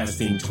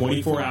 broadcasting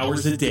 24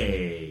 hours a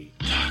day.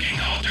 Talking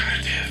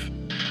Alternative.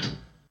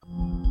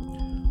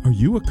 Are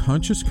you a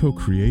conscious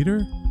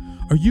co-creator?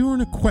 Are you on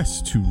a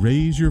quest to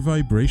raise your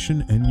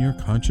vibration and your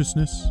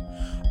consciousness?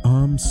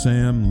 I'm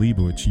Sam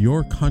Leibowitz,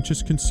 your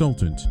conscious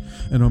consultant,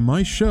 and on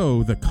my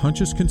show, The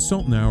Conscious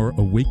Consultant Hour,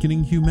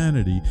 Awakening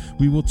Humanity,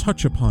 we will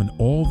touch upon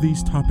all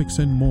these topics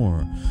and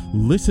more.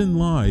 Listen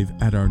live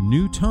at our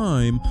new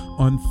time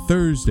on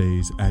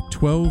Thursdays at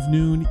 12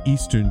 noon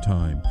Eastern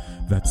Time.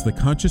 That's The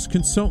Conscious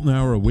Consultant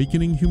Hour,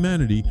 Awakening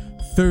Humanity,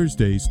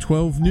 Thursdays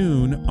 12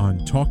 noon on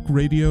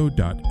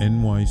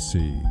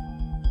talkradio.nyc.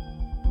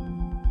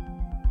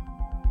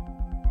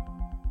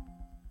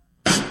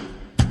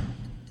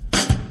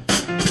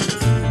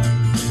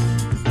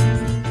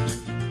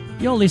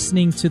 You're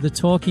listening to the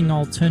Talking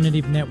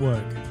Alternative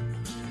Network.